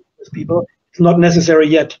with people, it's not necessary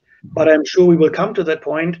yet. But I'm sure we will come to that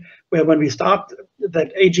point where when we start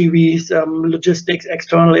that AGVs, logistics,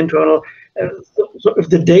 external, internal, so if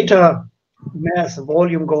the data mass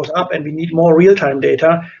volume goes up and we need more real-time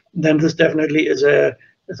data, then this definitely is a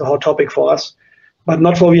hot topic for us. But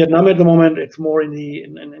not for Vietnam at the moment. It's more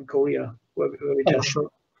in Korea where we test. Sure.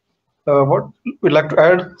 What we'd like to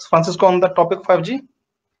add, Francisco, on that topic 5G?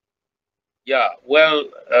 Yeah, well,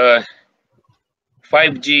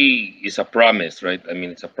 5G is a promise, right? I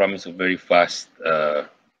mean, it's a promise of very fast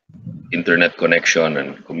internet connection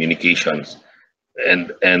and communications.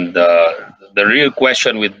 And the real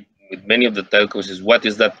question with many of the telcos is, what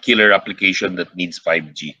is that killer application that needs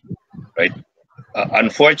 5G, right?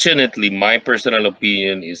 Unfortunately, my personal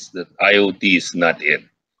opinion is that IoT is not it,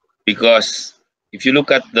 because if you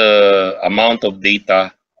look at the amount of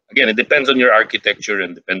data, again, it depends on your architecture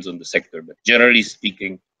and depends on the sector, but generally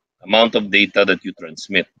speaking, amount of data that you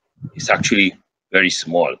transmit is actually very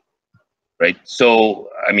small, right? So,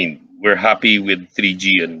 I mean, we're happy with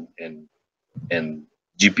 3G and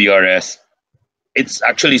GPRS. It's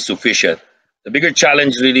actually sufficient. The bigger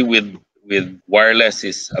challenge really with wireless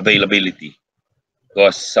is availability,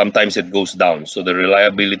 because sometimes it goes down. So the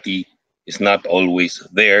reliability is not always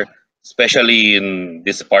there, especially in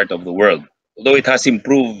this part of the world. Although it has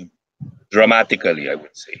improved dramatically, I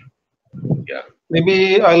would say. Yeah.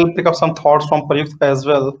 Maybe I'll pick up some thoughts from Prayukth as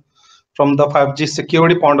well, from the 5G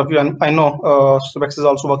security point of view. And I know Subex is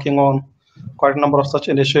also working on quite a number of such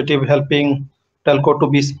initiatives helping telco to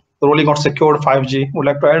be rolling out secured 5G. Would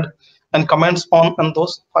like to add and comments on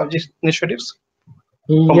those 5G initiatives?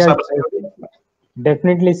 Yes,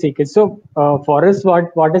 definitely, CK. So for us,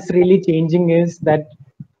 what is really changing is that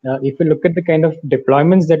if you look at the kind of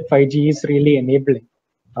deployments that 5G is really enabling,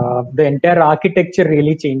 the entire architecture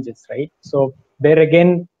really changes, right? So there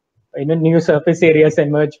again, new surface areas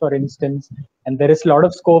emerge, for instance, and there is a lot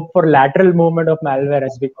of scope for lateral movement of malware,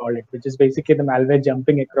 as we call it, which is basically the malware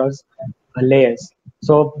jumping across layers.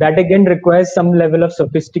 So that again requires some level of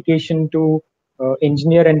sophistication to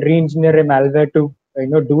engineer and re-engineer a malware to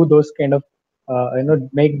do those kind of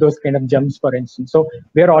make those kind of jumps, for instance. So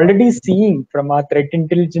we are already seeing from our threat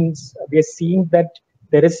intelligence, we are seeing that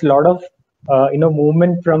there is a lot of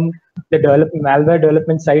movement from the malware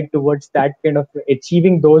development side towards that kind of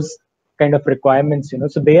achieving those kind of requirements.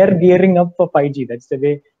 So they are gearing up for 5G. That's the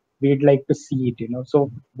way we'd like to see it. So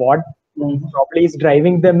what probably is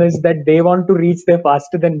driving them is that they want to reach there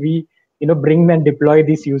faster than we bring and deploy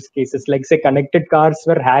these use cases. Like say connected cars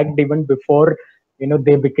were hacked even before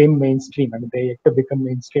they became mainstream. I mean, they have to become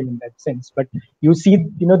mainstream in that sense. But you see,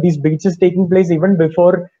 these breaches taking place even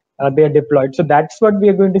before they are deployed. So that's what we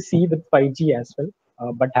are going to see with 5G as well.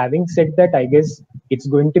 But having said that, I guess it's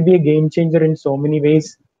going to be a game changer in so many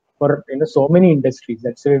ways for so many industries.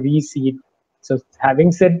 That's where we see it. So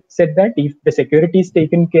having said that, if the security is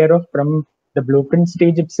taken care of from the blueprint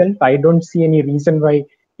stage itself, I don't see any reason why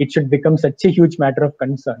it should become such a huge matter of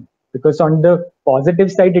concern. Because on the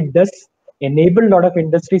positive side, it does enable a lot of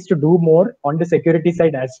industries to do more on the security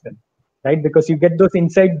side as well, right? Because you get those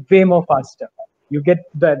insights way more faster. You get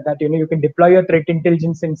that you can deploy your threat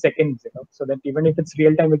intelligence in seconds, so that even if it's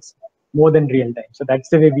real time, it's more than real time. So that's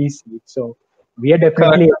the way we see it. So we are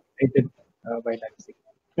definitely excited by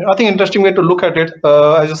that. I think interesting way to look at it.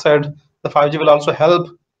 As you said, the 5G will also help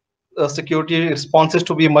security responses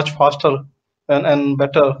to be much faster and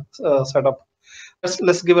better setup.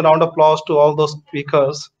 Let's give a round of applause to all those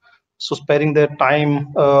speakers, so sparing their time.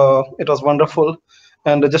 It was wonderful.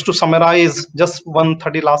 And just to summarize, just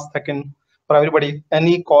 1:30 last second for everybody.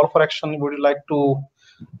 Any call for action would you like to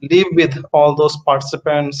leave with all those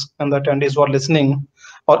participants and the attendees who are listening,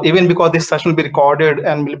 or even because this session will be recorded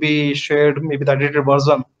and will be shared, maybe the edited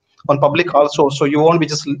version on public also, so you won't be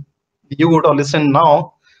just viewed or listen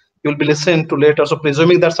now, you'll be listened to later. So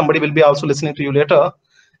presuming that somebody will be also listening to you later,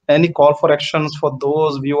 any call for actions for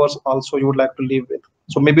those viewers also you would like to leave with?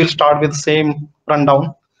 So maybe we'll start with the same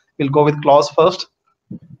rundown. We'll go with Klaus first.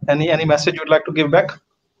 Any message you'd like to give back?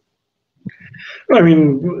 I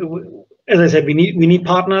mean, as I said, we need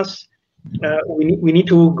partners. We need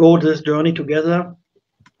to go this journey together.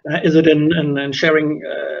 Is it in sharing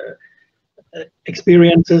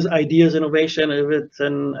experiences, ideas, innovation? If it's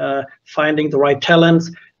in finding the right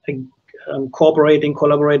talents,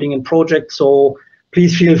 collaborating in projects. So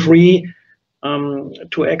please feel free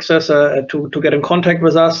to access to get in contact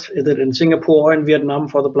with us. Is it in Singapore or in Vietnam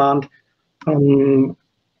for the plant? We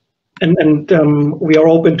are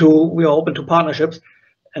open to partnerships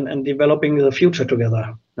and developing the future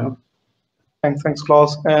together. Yeah. Thanks,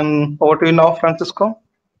 Klaus. And over to you now, Francisco.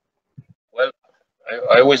 Well,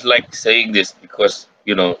 I always like saying this because,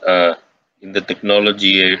 in the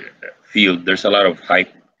technology field, there's a lot of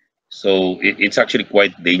hype. So it's actually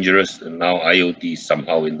quite dangerous. And now IoT is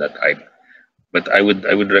somehow in that hype. But I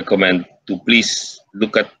would recommend to please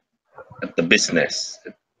look at the business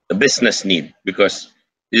need, because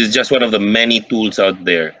this is just one of the many tools out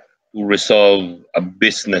there to resolve a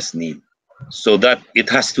business need. So that it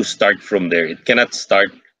has to start from there. It cannot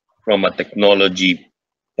start from a technology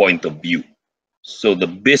point of view. So the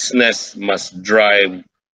business must drive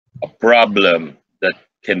a problem that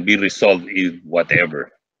can be resolved in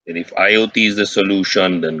whatever. And if IoT is the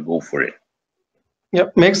solution, then go for it. Yeah,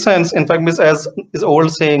 makes sense. In fact, as is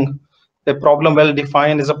old saying, a problem well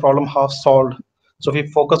defined is a problem half solved. So if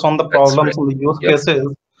we focus on the problems and the use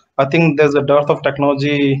cases, I think there's a dearth of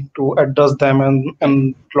technology to address them and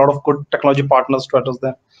a lot of good technology partners to address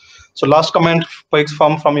them. So last comment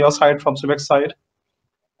from your side, from Subex side.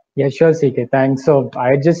 Yeah, sure, CK. Thanks. So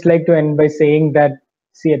I'd just like to end by saying that,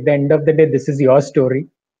 see, at the end of the day, this is your story.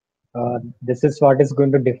 This is what is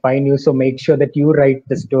going to define you. So make sure that you write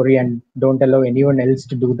the story and don't allow anyone else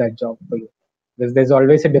to do that job for you. Because there's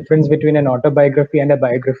always a difference between an autobiography and a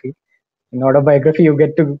biography. In autobiography, you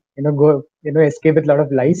get to go escape with a lot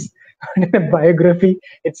of lies. In a biography,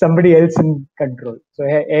 it's somebody else in control. So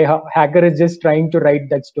a hacker is just trying to write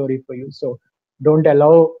that story for you. So don't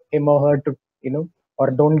allow him or her to or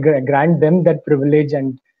don't grant them that privilege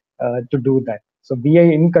and to do that. So be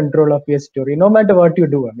in control of your story, no matter what you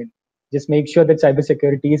do. I mean, just make sure that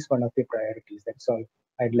cybersecurity is one of your priorities. That's all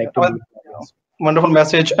I'd like to do. Wonderful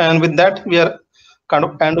message. And with that, we are kind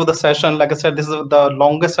of end of the session. Like I said, this is the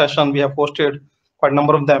longest session. We have hosted quite a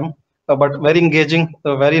number of them, but very engaging,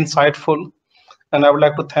 very insightful. And I would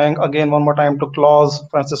like to thank again one more time to Klaus,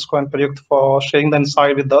 Francisco, and Prayukth for sharing the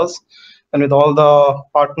insight with us and with all the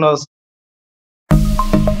partners